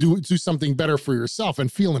and do something better for yourself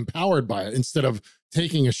and feel empowered by it instead of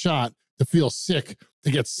taking a shot to feel sick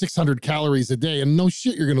to get 600 calories a day. And no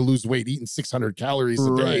shit, you're going to lose weight eating 600 calories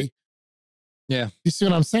a day. Yeah. You see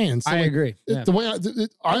what I'm saying? So I agree. The way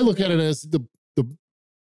I look at it as the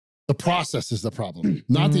process is the problem,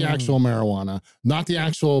 not the actual marijuana, not the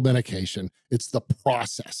actual medication. It's the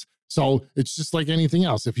process. So it's just like anything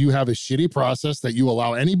else. If you have a shitty process that you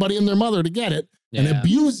allow anybody and their mother to get it and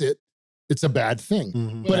abuse it, it's a bad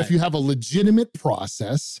thing. But if you have a legitimate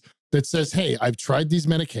process that says, hey, I've tried these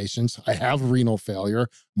medications. I have renal failure.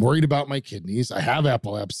 I'm worried about my kidneys. I have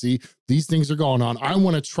epilepsy. These things are going on. I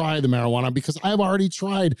want to try the marijuana because I've already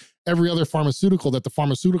tried every other pharmaceutical that the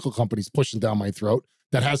pharmaceutical company's pushing down my throat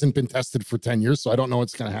that hasn't been tested for 10 years. So I don't know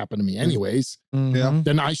what's going to happen to me anyways. Yeah.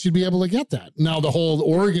 Then I should be able to get that. Now, the whole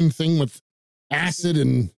Oregon thing with acid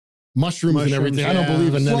and mushrooms and everything, I don't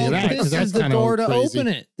believe in any of that. This is the door to open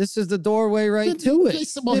it. This is the doorway right to it.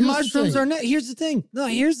 The mushrooms are not. Here's the thing. No,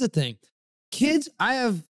 here's the thing. Kids, I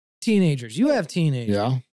have teenagers. You have teenagers.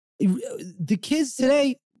 Yeah. The kids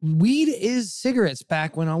today, weed is cigarettes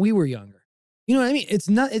back when we were younger. You know what I mean? It's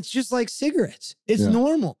not. It's just like cigarettes. It's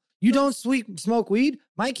normal. You don't smoke weed.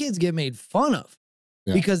 My kids get made fun of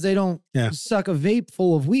because they don't suck a vape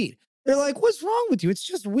full of weed. They're like, "What's wrong with you? It's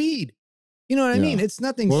just weed." You know what I mean? It's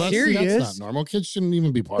nothing serious. That's not normal. Kids shouldn't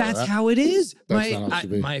even be part of that. That's how it is.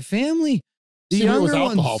 My family, the younger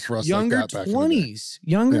ones, for us younger 20s,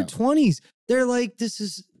 younger 20s, they're like,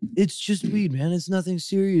 it's just weed, man. It's nothing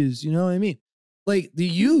serious. You know what I mean? Like the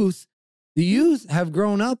youth have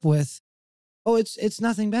grown up with, it's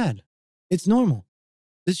nothing bad. It's normal.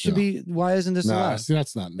 This should be, why isn't this allowed? See,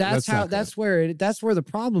 that's where the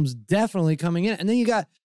problem's definitely coming in. And then you got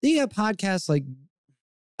podcasts like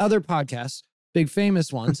other podcasts, big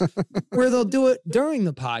famous ones, where they'll do it during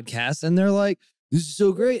the podcast and they're like, this is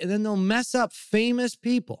so great. And then they'll mess up famous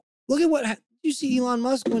people. Look at did you see Elon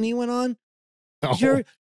Musk when he went on? Oh, you know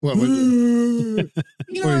what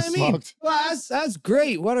I mean? Well, that's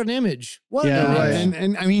great. What an image. What an image.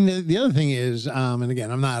 And I mean, the other thing is, and again,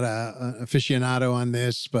 I'm not a aficionado on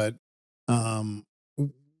this, but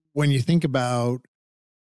when you think about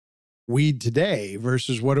weed today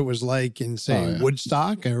versus what it was like in, say,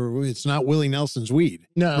 Woodstock, or it's not Willie Nelson's weed.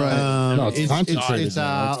 No, it's concentrated. It's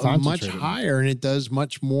much higher, and it does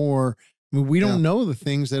much more. I mean, we don't know the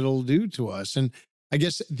things that it'll do to us. And I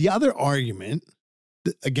guess the other argument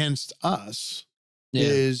against us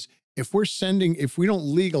is if we don't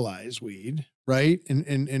legalize weed, right?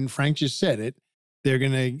 And Frank just said it, they're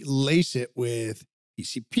going to lace it with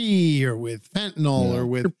PCP or with fentanyl or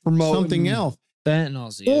with something else.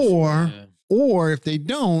 Fentanyl's the issue. Or if they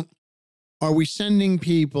don't, are we sending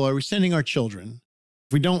our children,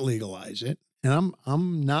 if we don't legalize it, and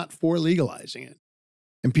I'm not for legalizing it,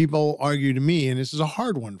 and people argue to me, and this is a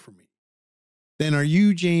hard one for me, then are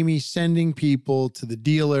you, Jamie, sending people to the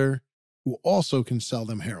dealer who also can sell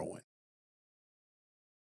them heroin?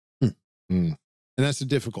 And that's a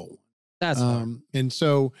difficult one. That's hard. And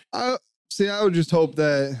so I would just hope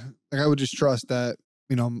that, I would just trust that,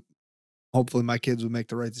 hopefully my kids would make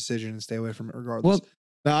the right decision and stay away from it regardless.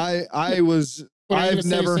 Well, I've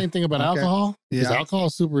never. The same thing about alcohol. Because alcohol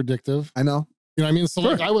is super addictive. I know. You know what I mean? So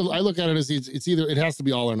like I look at it as it's either, it has to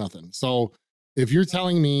be all or nothing. So if you're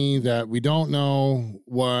telling me that we don't know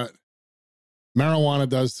what marijuana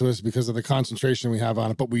does to us because of the concentration we have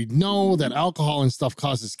on it, but we know that alcohol and stuff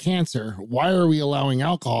causes cancer, why are we allowing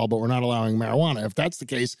alcohol, but we're not allowing marijuana? If that's the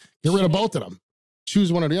case, get rid of both of them.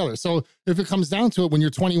 Choose one or the other. So if it comes down to it, when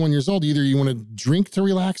you're 21 years old, either you want to drink to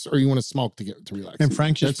relax or you want to smoke to relax. And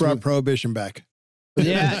Frank just brought prohibition back.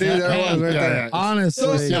 Yeah, dude, there was right there. Honestly,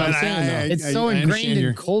 it's so ingrained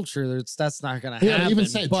in culture that's not going to happen. Yeah, even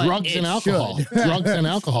say drugs and alcohol. Drugs and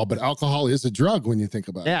alcohol, but alcohol is a drug when you think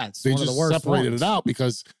about it. Yeah, it's they one just of the worst separated it out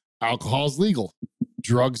because alcohol is legal,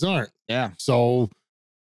 drugs aren't. Yeah, so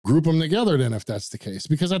group them together then if that's the case,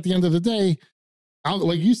 because at the end of the day,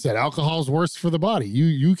 like you said, alcohol is worse for the body.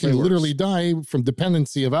 You can literally die from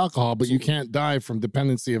dependency of alcohol, but you can't die from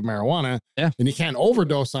dependency of marijuana. Yeah. And you can't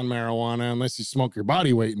overdose on marijuana unless you smoke your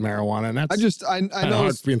body weight in marijuana. And that's I know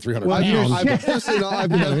hard being 300 pounds.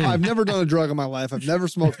 I've never done a drug in my life. I've never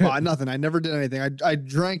smoked pot, nothing. I never did anything. I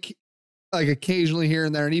drank like occasionally here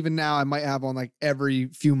and there. And even now I might have one like every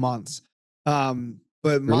few months. But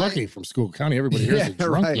you're lucky from School County. Everybody here is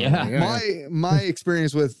drunk. Right. Yeah. My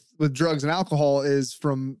experience with drugs and alcohol is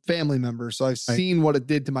from family members. So I've seen what it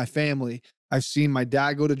did to my family. I've seen my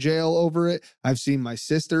dad go to jail over it. I've seen my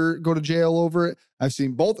sister go to jail over it. I've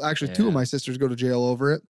seen two of my sisters go to jail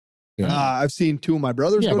over it. Yeah. I've seen two of my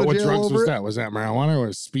brothers go to jail over it. What drugs was that? Was that marijuana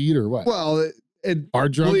or speed or what? Well,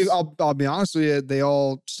 hard drugs? I'll be honest with you. They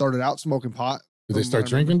all started out smoking pot. Did they start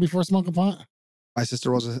drinking before smoking pot? My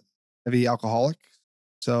sister was a heavy alcoholic.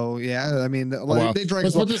 So yeah, I mean, they drank.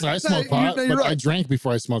 Let's put this: I smoked pot, but I drank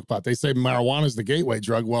before I smoked pot. They say marijuana is the gateway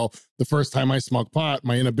drug. Well, the first time I smoked pot,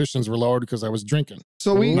 my inhibitions were lowered because I was drinking.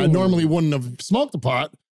 So I normally wouldn't have smoked the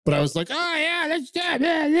pot, But I was like, oh yeah, let's do it.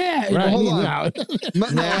 Yeah. Right. Hold on.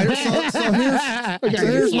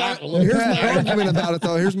 Here's my argument about it,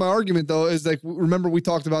 though. Here's my argument, though, is like, remember we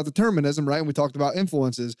talked about determinism, right? And we talked about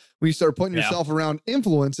influences. When you start putting yourself around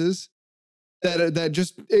influences that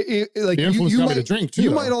just like you might drink too. You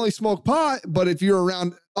might only smoke pot, but if you're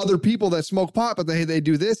around other people that smoke pot, but they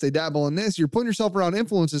do this, they dabble in this, you're putting yourself around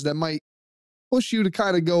influences that might push you to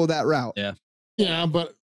kind of go that route. Yeah. Yeah,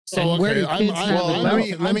 but. So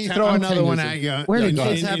let me throw another one at you. Where do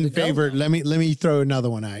kids have in favor? Let me throw another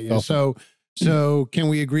one at you. So can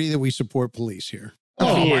we agree that we support police here?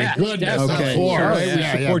 Oh my goodness! Okay, we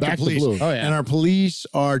support the police. And our police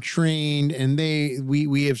are trained, and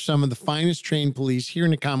we have some of the finest trained police here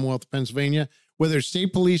in the Commonwealth of Pennsylvania. Whether it's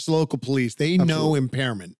state police, local police, they know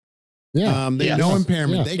impairment. Yeah, they know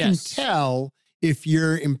impairment. They can tell if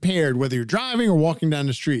you're impaired, whether you're driving or walking down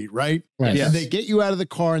the street, right? Yes. And they get you out of the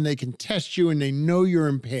car and they can test you and they know you're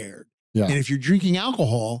impaired. Yeah. And if you're drinking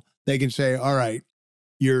alcohol, they can say, all right,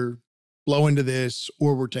 you're low into this,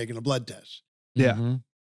 or we're taking a blood test. Yeah. Mm-hmm.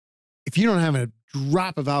 If you don't have a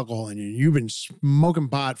drop of alcohol in you, you've been smoking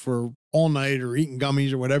pot for all night or eating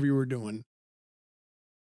gummies or whatever you were doing,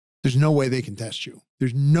 there's no way they can test you.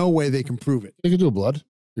 There's no way they can prove it. They can do a blood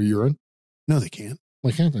or urine. No, they can't. Why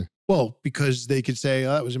can't they? Well, because they could say,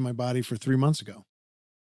 oh, that was in my body for 3 months ago.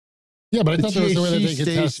 Yeah, but I thought there was a way that they could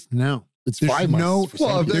test. No. It's 5 months.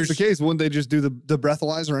 Well, if that's the case, wouldn't they just do the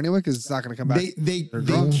breathalyzer anyway? Because it's not going to come back. They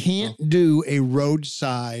can't do a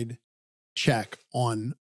roadside check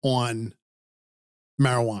on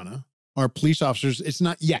marijuana. Our police officers, it's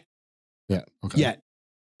not yet. Yeah. Okay. Yet.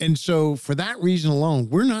 And so for that reason alone,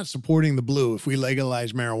 we're not supporting the blue if we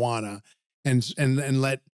legalize marijuana and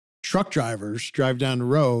let truck drivers drive down the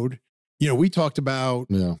road. You know, we talked about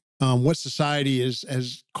what society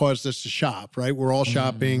has caused us to shop, right? We're all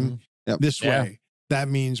shopping this way. That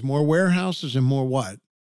means more warehouses and more what?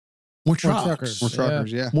 More trucks. More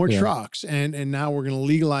truckers, More trucks. And now we're going to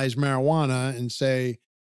legalize marijuana and say,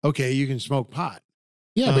 okay, you can smoke pot.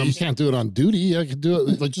 Yeah, but you can't do it on duty. I can do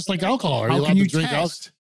it just like alcohol. Are you allowed to drink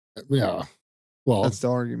alcohol? Yeah. Well, that's the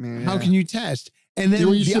argument. How can you test? And then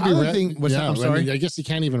the other thing, I'm sorry. I guess you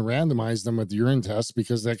can't even randomize them with urine tests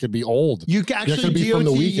because that could be old. You can actually be from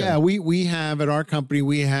the weekend. Yeah, we have at our company,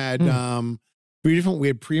 we had 3 different, we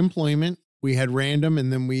had pre-employment, we had random,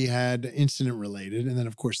 and then we had incident related. And then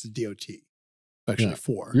of course the DOT. Actually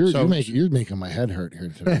 4. You're making my head hurt here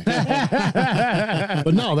today.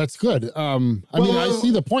 But no, that's good. I mean, I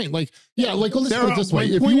see the point. Like, let's put it this way.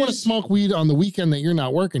 If you want to smoke weed on the weekend that you're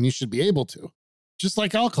not working, you should be able to. Just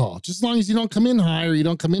like alcohol, just as long as you don't come in high or you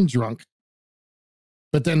don't come in drunk.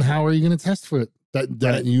 But then how are you going to test for it?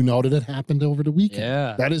 That you know that it happened over the weekend.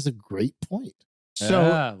 Yeah. That is a great point.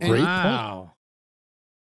 So great point.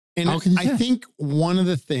 And I think one of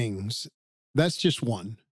the things, that's just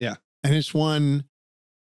one. Yeah. And it's one,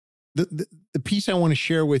 the piece I want to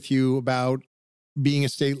share with you about being a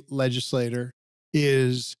state legislator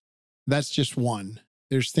is that's just one.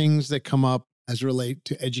 There's things that come up as relate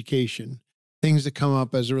to education, things that come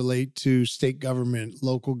up as relate to state government,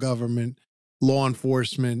 local government, law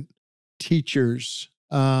enforcement, teachers.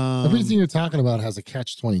 Everything you're talking about has a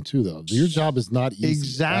catch-22 though. Your job is not easy.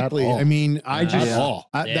 Exactly. At all. I mean,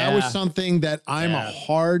 that was something that I'm a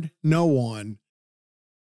hard no on.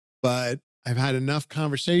 But I've had enough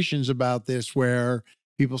conversations about this where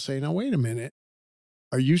people say, now, wait a minute.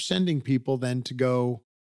 Are you sending people then to go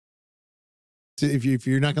to, if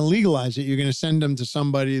you're not going to legalize it, you're going to send them to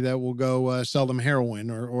somebody that will go sell them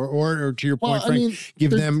heroin or to your point, Frank,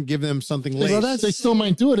 give them something laced. Well, they still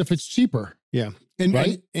might do it if it's cheaper. Yeah.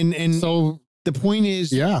 And so the point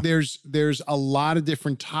is there's a lot of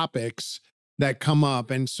different topics that come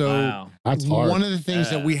up. And so that's hard. One of the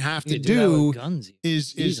things that we have to do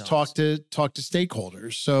is talk to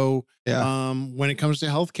stakeholders. So when it comes to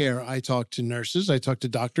healthcare, I talk to nurses, I talk to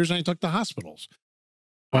doctors, and I talk to hospitals.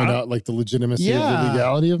 Find out like the legitimacy of the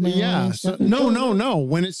legality of marijuana. Yeah. So, no.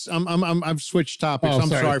 When it's I've switched topics. I'm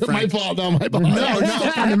sorry, Frank. My fault. No, my fault.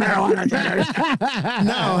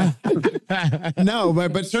 No,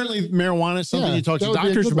 but certainly marijuana is something you talk to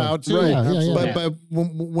doctors about too. Right. But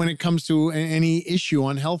when it comes to any issue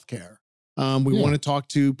on healthcare, we want to talk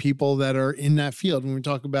to people that are in that field. When we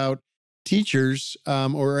talk about teachers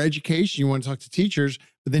or education, you want to talk to teachers,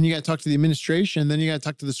 but then you got to talk to the administration, then you got to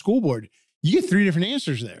talk to the school board. You get 3 different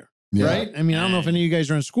answers there, right? I mean, I don't know if any of you guys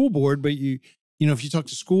are on school board, but you know, if you talk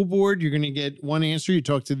to school board, you're going to get one answer. You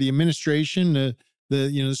talk to the administration,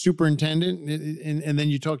 the superintendent, and then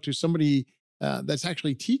you talk to somebody that's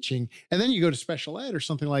actually teaching, and then you go to special ed or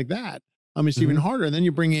something like that. It's even harder. And then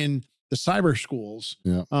you bring in the cyber schools,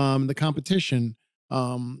 the competition.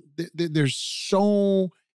 There's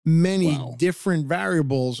so many different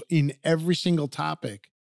variables in every single topic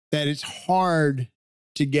that it's hard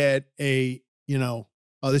to get a, oh,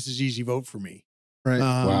 this is easy vote for me. Right.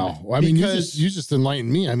 Wow. Well, I mean, you just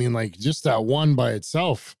enlightened me. I mean, like just that one by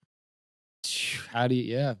itself. How do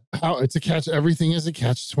you, it's a catch. Everything is a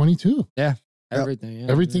catch-22. Yeah. Everything. Yeah,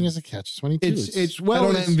 everything is a catch-22. It's well,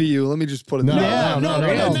 I don't envy you. Let me just put it no, there. No,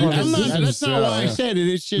 that's not why I said it.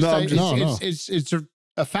 It's just, it's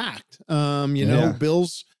a fact.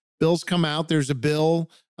 Bills come out. There's a bill.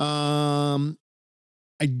 I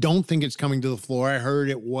don't think it's coming to the floor. I heard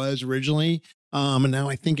it was originally. And now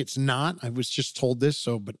I think it's not. I was just told this,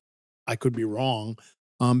 but I could be wrong.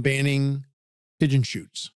 Banning pigeon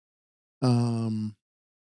shoots.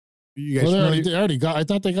 You guys they already got. I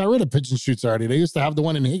thought they got rid of pigeon shoots already. They used to have the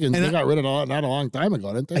one in Higgins. They got rid of it not a long time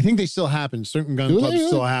ago, didn't they? I think they still happen. Certain gun clubs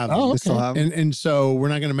still have them. Oh, okay. They still have them. And so we're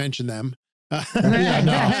not going to mention them. Yeah,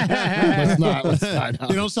 no. Let's not. No.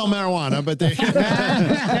 They don't sell marijuana, but they.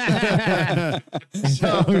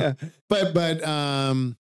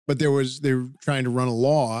 But they're trying to run a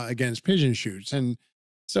law against pigeon shoots, and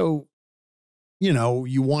so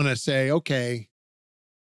you want to say, okay,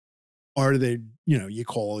 are they? You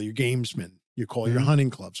call your gamesmen, you call your hunting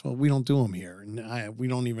clubs. Well, we don't do them here, and we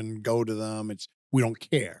don't even go to them. We don't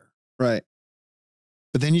care, right?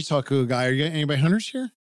 But then you talk to a guy. Are you anybody hunters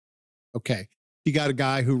here? Okay. You got a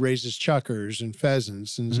guy who raises chuckers and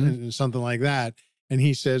pheasants and something like that. And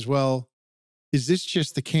he says, well, is this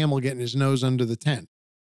just the camel getting his nose under the tent?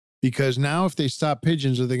 Because now if they stop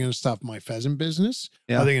pigeons, are they going to stop my pheasant business?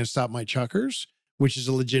 Yeah. Are they going to stop my chuckers, which is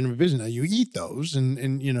a legitimate business? Now you eat those and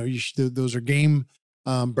those are game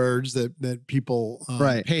birds that people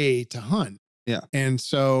pay to hunt. Yeah. And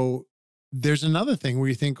so there's another thing where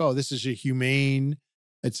you think, oh, this is a humane,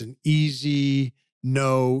 it's an easy.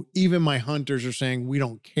 No, even my hunters are saying we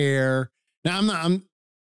don't care. Now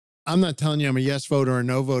I'm not telling you I'm a yes vote or a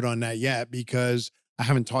no vote on that yet because I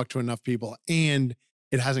haven't talked to enough people and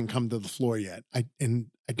it hasn't come to the floor yet. I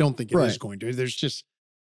don't think it is going to.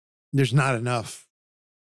 There's not enough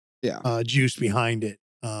juice behind it.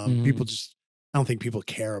 People I don't think people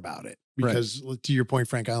care about it because to your point,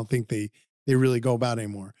 Frank, I don't think they really go about it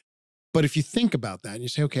anymore. But if you think about that and you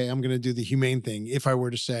say, okay, I'm going to do the humane thing. If I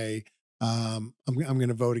were to say, I'm going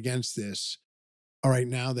to vote against this. All right,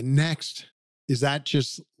 now the next is that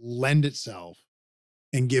just lend itself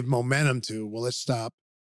and give momentum to, well, let's stop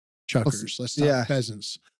chuckers. Let's stop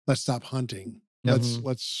pheasants. Let's stop hunting.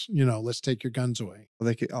 Let's take your guns away. Well,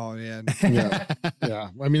 they could, yeah.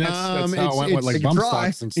 I mean, that's how it went with like bump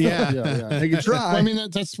stocks and stuff. Yeah. They could try. I mean,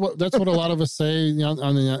 that's what a lot of us say on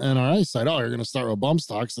the NRA side. Oh, you're going to start with bump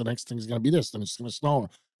stocks. The next thing's going to be this. Then it's going to snow.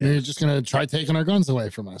 You're just going to try taking our guns away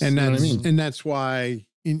from us. And and that's why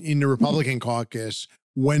in the Republican caucus,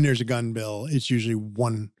 when there's a gun bill, it's usually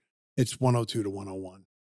 102 to 101.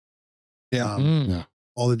 Yeah.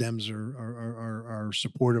 All the Dems are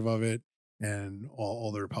supportive of it and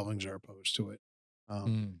all the Republicans are opposed to it.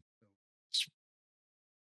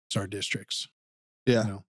 It's our districts.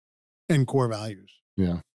 Yeah. And core values.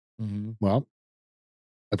 Yeah. Well,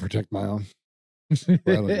 I protect my own.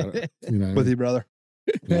 With you, brother.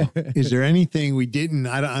 Yeah. Is there anything we didn't?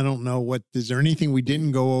 I don't know is there anything we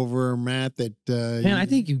didn't go over, Matt? That man, I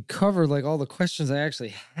think you covered like all the questions I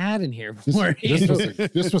actually had in here before.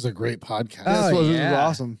 This was a great podcast. This was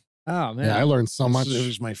awesome. Oh man, yeah, I learned so much. It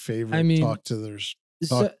was my favorite. I mean, talk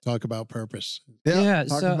about purpose.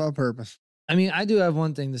 Talk about purpose. I mean, I do have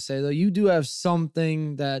one thing to say though. You do have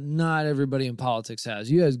something that not everybody in politics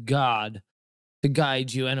has. You have God to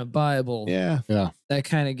guide you and a Bible. Yeah. That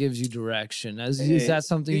kind of gives you direction. Is that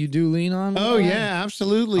something you do lean on? Oh yeah,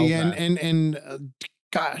 absolutely. Okay. And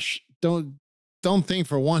gosh, don't think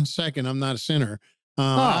for 1 second I'm not a sinner.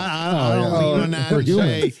 I don't lean on that and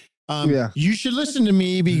say, you should listen to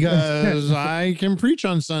me because I can preach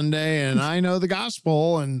on Sunday and I know the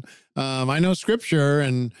gospel and I know scripture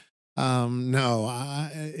and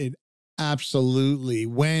it absolutely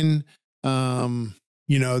when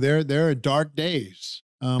there are dark days.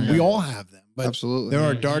 We all have them, but absolutely there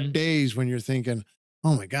are dark days when you're thinking,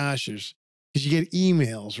 oh my gosh, because you get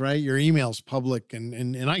emails, right? Your email's public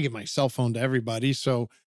and I give my cell phone to everybody. So,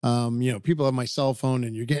 people have my cell phone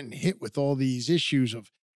and you're getting hit with all these issues of,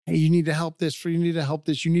 hey, you need to help this, you need to help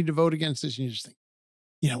this, you need to vote against this. And you just think,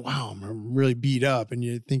 wow, I'm really beat up and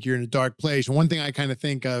you think you're in a dark place. And one thing I kind of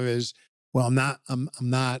think of is, well, I'm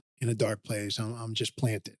not in a dark place. I'm just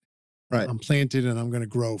planted. Right. I'm planted and I'm going to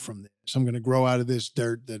grow from this. I'm going to grow out of this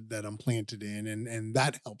dirt that I'm planted in. And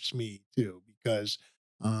that helps me too, because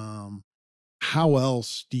how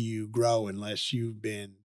else do you grow unless you've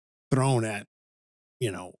been thrown at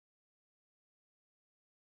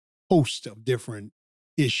host of different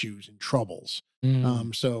issues and troubles.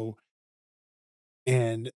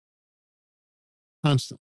 And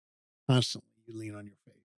constantly you lean on your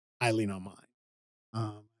faith. I lean on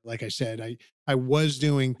mine. Like I said, I was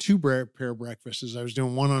doing 2 pair of breakfasts. I was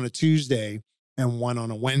doing one on a Tuesday and one on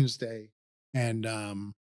a Wednesday. And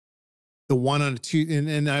the one on a Tuesday,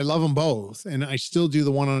 and I love them both. And I still do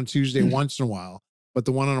the one on a Tuesday once in a while. But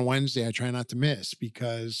the one on a Wednesday, I try not to miss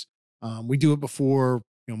because we do it before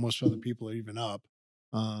most other people are even up.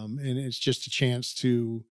 And it's just a chance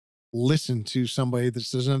to listen to somebody that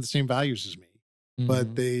doesn't have the same values as me.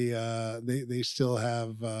 But they still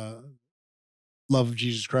have love of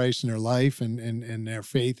Jesus Christ in their life and their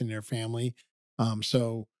faith and their family.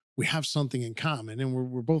 So we have something in common, and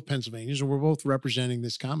we're both Pennsylvanians, and we're both representing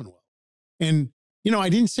this Commonwealth. And I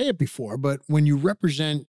didn't say it before, but when you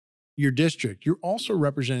represent your district, you're also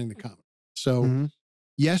representing the Commonwealth. So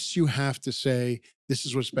yes, you have to say this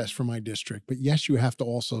is what's best for my district, but yes, you have to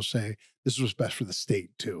also say this is what's best for the state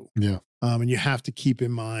too. Yeah. And you have to keep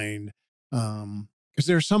in mind. Because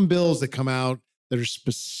there are some bills that come out that are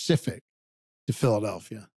specific to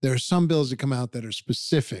Philadelphia. There are some bills that come out that are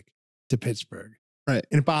specific to Pittsburgh. Right.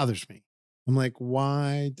 And it bothers me. I'm like,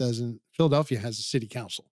 why doesn't Philadelphia has a city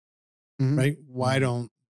council? Right? Why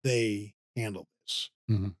don't they handle this?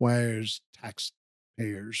 Why is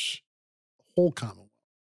taxpayers, the whole Commonwealth,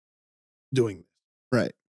 doing this?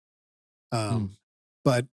 Right.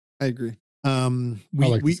 But I agree.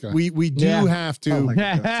 We do have to,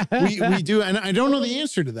 we do, and I don't know the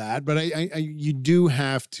answer to that, but you do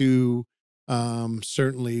have to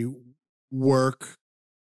certainly work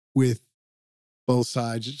with both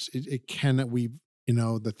sides. It cannot,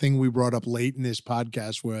 the thing we brought up late in this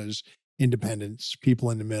podcast was independence,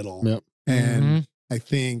 people in the middle. Yep. And I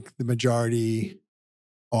think the majority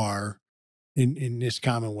are in this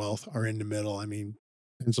Commonwealth are in the middle. I mean,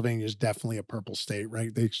 Pennsylvania is definitely a purple state,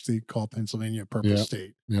 right? They call Pennsylvania a purple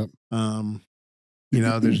state. Yep.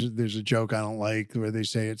 There's a joke I don't like where they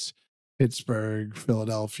say it's Pittsburgh,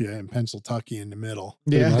 Philadelphia, and Pennsylvania in the middle.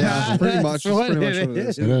 Yeah, pretty much. That's pretty much what it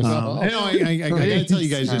is. I gotta tell you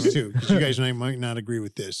guys this too, because you guys might not agree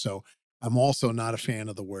with this. So I'm also not a fan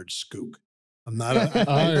of the word skook. I'm not.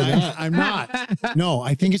 I'm not. No,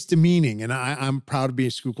 I think it's demeaning, and I'm proud to be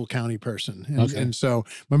a Schuylkill County person. And so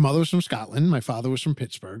my mother was from Scotland, my father was from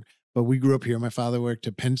Pittsburgh, but we grew up here. My father worked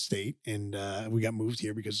at Penn State, and we got moved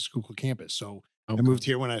here because of Schuylkill campus. So I moved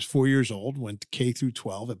here when I was 4 years old. Went to K through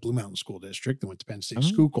 12 at Blue Mountain School District, and went to Penn State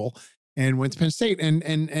Schuylkill, and went to Penn State, and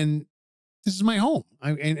this is my home.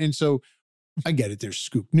 And so I get it. There's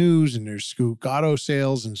Skook News, and there's Skook Auto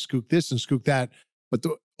Sales, and Skook this and Skook that, but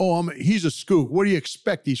he's a Skook. What do you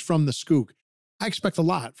expect? He's from the Skook. I expect a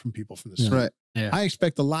lot from people from the Skook. Right. Yeah. I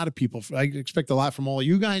expect a lot of people. I expect a lot from all of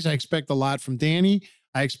you guys. I expect a lot from Danny.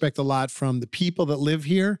 I expect a lot from the people that live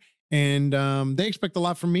here. And they expect a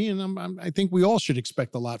lot from me. And I think we all should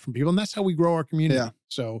expect a lot from people. And that's how we grow our community. Yeah.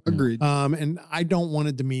 So agreed. And I don't want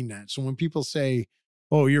to demean that. So when people say,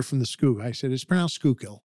 oh, you're from the Skook, I said, it's pronounced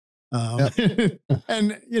Schuylkill. And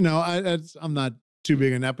I'm not too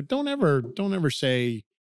big on that, but don't ever say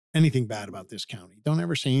anything bad about this county. Don't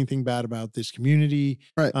ever say anything bad about this community.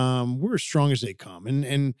 Right. We're as strong as they come.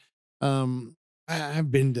 And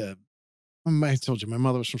I've been to, I told you, my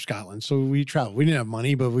mother was from Scotland. So we traveled. We didn't have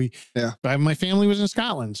money, but my family was in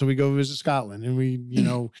Scotland. So we go visit Scotland, and we,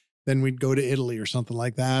 then we'd go to Italy or something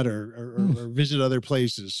like that, or visit other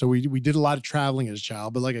places. So we did a lot of traveling as a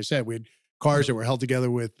child. But like I said, we had cars that were held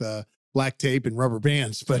together with, black tape and rubber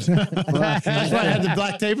bands, but that's why I had the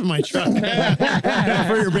black tape in my truck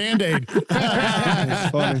for your Band-Aid.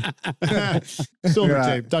 Silver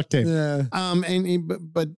tape, duct tape. Yeah.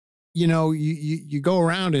 But you go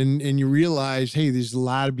around and you realize, hey, there's a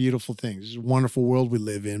lot of beautiful things. It's a wonderful world we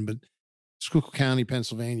live in, but Schuylkill County,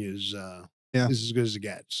 Pennsylvania is as good as it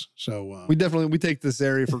gets. So we take this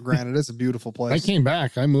area for granted. It's a beautiful place. I came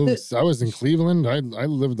back. I moved. I was in Cleveland. I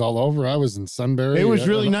lived all over. I was in Sunbury. It was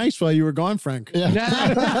really nice while you were gone, Frank. Yeah.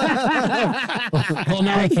 Well,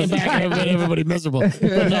 now I came back. Everybody miserable. But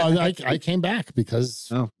no, I came back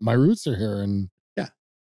because my roots are here, and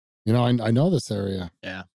I know this area.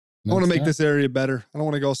 Yeah. I want to make this area better. I don't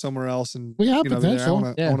want to go somewhere else. And we have potential.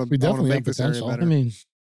 I want to make this area better. I mean,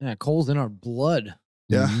 coal's in our blood.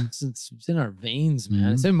 Yeah. It's in our veins,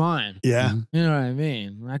 man. It's in mine. Yeah. You know what I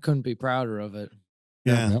mean? I couldn't be prouder of it.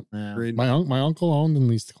 Yeah. Yeah. My uncle owned and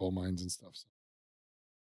leased coal mines and stuff. So.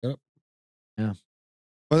 Yep. Yeah.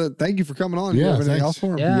 Well, thank you for coming on. Yeah, You have anything thanks. else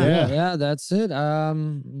for him? Yeah, that's it.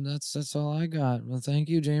 That's all I got. Well, thank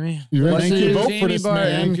you, Jamie. You ready? Thank you. Vote Jamie for this Barton.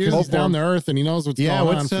 man because he's down to earth and he knows what's going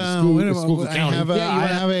on for the school I county.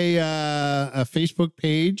 have a Facebook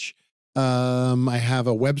page. I have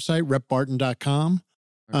a website, repbarton.com.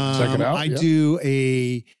 Check it out. I do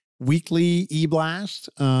a weekly e-blast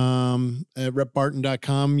at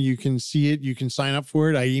repbarton.com. You can see it. You can sign up for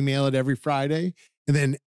it. I email it every Friday. And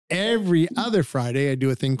then every other Friday, I do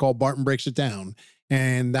a thing called Barton Breaks It Down.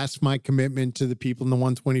 And that's my commitment to the people in the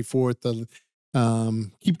 124th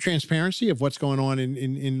to keep transparency of what's going on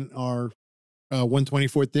in our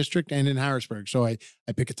 124th district and in Harrisburg. So I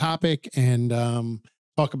pick a topic and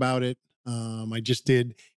talk about it. I just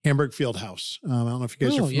did Hamburg Fieldhouse. I don't know if you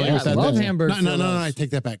guys are familiar with that. I love Hamburg. No, I take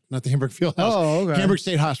that back. Not the Hamburg Fieldhouse. Oh, okay. Hamburg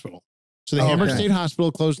State Hospital. So the Hamburg State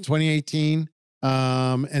Hospital closed in 2018.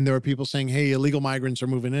 And there were people saying, hey, illegal migrants are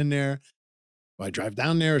moving in there. So I drive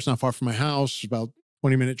down there. It's not far from my house. It's about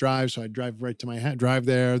 20-minute drive. So I drive right to my drive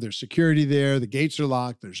there. There's security there. The gates are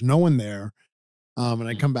locked. There's no one there. And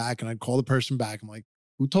I come back and I'd call the person back. I'm like,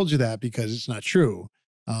 who told you that? Because it's not true.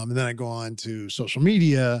 And then I go on to social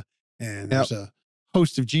media and there's a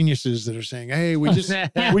host of geniuses that are saying, hey, we just saw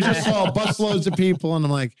busloads of people. And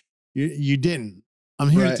I'm like, you didn't. I'm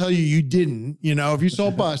here to tell you, you didn't. You know, if you saw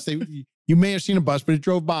a bus, you may have seen a bus, but it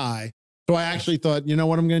drove by. So I actually thought, you know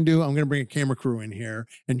what I'm going to do? I'm going to bring a camera crew in here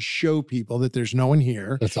and show people that there's no one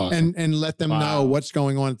here. That's awesome. And let them know what's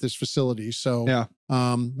going on at this facility. So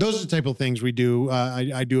those are the type of things we do.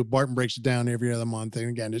 I do a Barton Breaks It Down every other month. And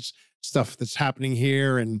again, it's stuff that's happening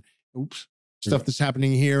here and stuff that's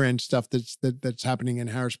happening here and stuff that's happening in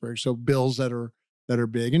Harrisburg. So bills that are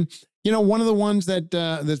big. And, you know, one of the ones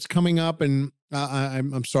that's coming up, and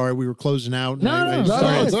I'm sorry, we were closing out. No,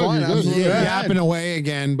 it's fine. Yapping away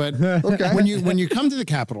again. But when you come to the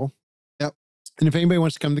Capitol, and if anybody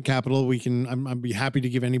wants to come to the Capitol, I'd be happy to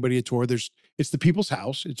give anybody a tour. It's the People's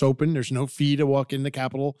House. It's open. There's no fee to walk in the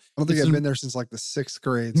Capitol. I don't think I've been there since like the 6th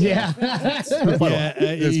grade. So. Yeah.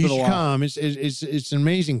 You should come. It's an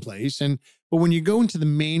amazing place. But when you go into the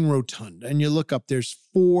main rotunda and you look up, there's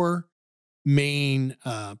 4 main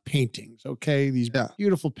paintings. Okay. These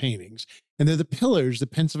beautiful paintings. And they're the pillars that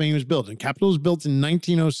Pennsylvania was built. And Capitol was built in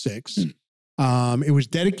 1906. It was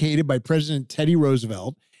dedicated by President Teddy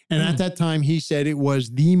Roosevelt. And at that time, he said it was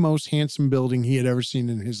the most handsome building he had ever seen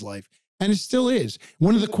in his life. And it still is.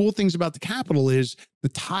 One of the cool things about the Capitol is the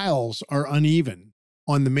tiles are uneven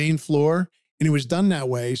on the main floor. And it was done that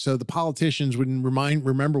way so the politicians wouldn't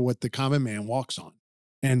remember what the common man walks on.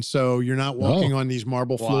 And so you're not walking on these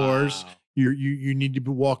marble floors. You need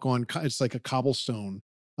to walk on, it's like a cobblestone.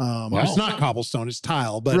 It's not cobblestone, it's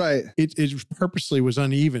tile, but it purposely was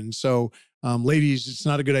uneven. So ladies, it's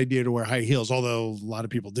not a good idea to wear high heels, although a lot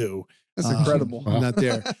of people do. That's incredible. Not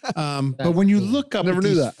there. But when you look up at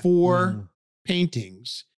these 4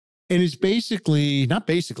 paintings, and it's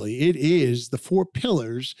it is the 4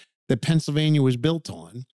 pillars that Pennsylvania was built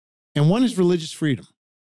on. And one is religious freedom,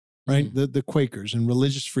 right? The Quakers and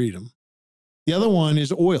religious freedom. The other one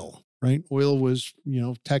is oil, right? Oil was,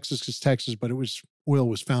 Texas is Texas, but oil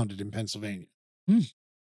was founded in Pennsylvania.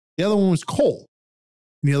 The other one was coal.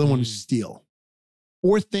 And the other one is steel.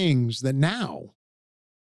 4 things that now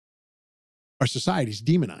our society's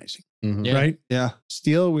demonizing, right? Yeah.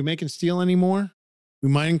 Steel, we making steel anymore? We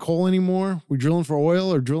mining coal anymore? We drilling for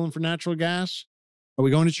oil or drilling for natural gas? Are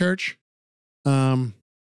we going to church? Or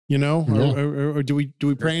do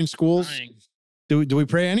we pray in schools? Do we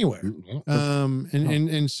pray anywhere?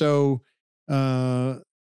 So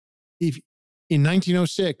if in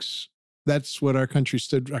 1906, that's what our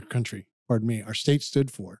state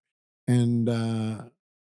stood for. And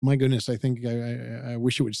my goodness, I think I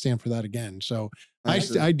wish it would stand for that again. So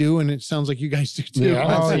I do, and it sounds like you guys do too.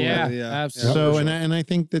 Absolutely. So, and I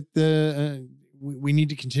think that we need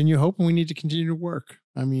to continue hope, and we need to continue to work.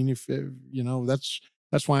 I mean, if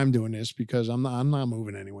that's why I'm doing this, because I'm not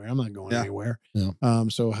moving anywhere. I'm not going anywhere. Yeah.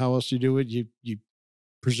 So how else do you do it? You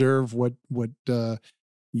preserve what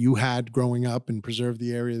you had growing up and preserve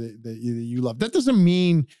the area that you love. That doesn't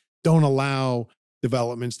mean don't allow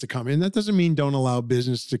developments to come in. That doesn't mean don't allow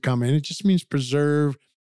business to come in. It just means preserve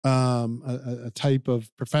a type of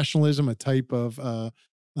professionalism, a type of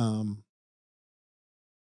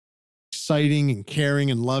exciting and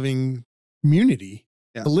caring and loving community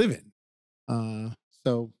to live in.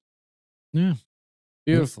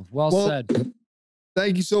 Beautiful. Well said.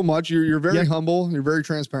 Thank you so much. You're very humble. You're very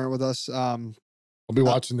transparent with us. I'll be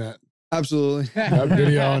watching that. Absolutely. That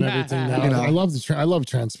video and everything. Now. I love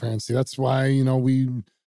transparency. That's why, we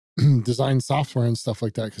design software and stuff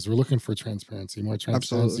like that because we're looking for transparency, more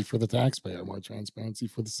transparency for the taxpayer, more transparency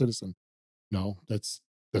for the citizen. No, that's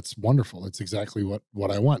wonderful. It's exactly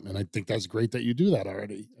what I want, and I think that's great that you do that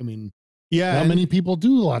already. I mean, not many people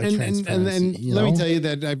do a lot of transparency. And let me tell you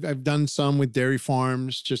that I've done some with dairy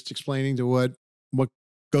farms, just explaining to what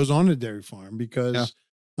goes on a dairy farm, because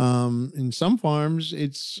in some farms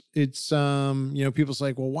it's people's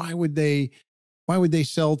like, well, why would they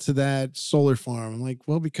sell to that solar farm? I'm like,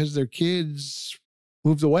 well, because their kids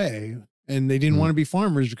moved away and they didn't want to be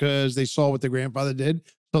farmers because they saw what their grandfather did,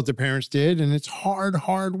 saw what their parents did, and it's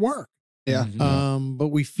hard work. Yeah. But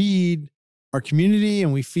we feed our community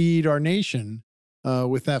and we feed our nation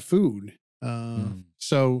with that food.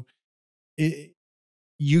 So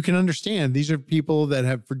you can understand these are people that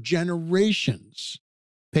have for generations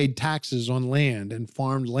paid taxes on land and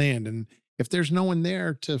farmed land. And if there's no one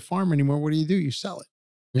there to farm anymore, what do? You sell it.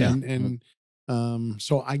 Yeah.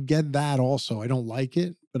 So I get that also. I don't like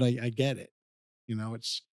it, but I get it.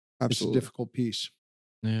 It's a difficult piece.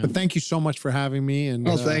 Yeah. But thank you so much for having me. And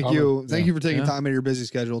thank you. Thank you for taking time out of your busy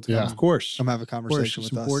schedule to come. Of course. Come have a conversation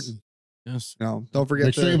with important. Us. Yes. Don't forget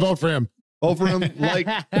Make sure you vote for him. Vote for him.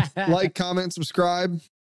 like, comment, subscribe.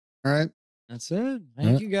 All right. That's it.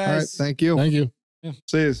 Thank you guys. All right. Thank you. Thank you.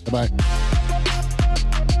 See you. Bye-bye.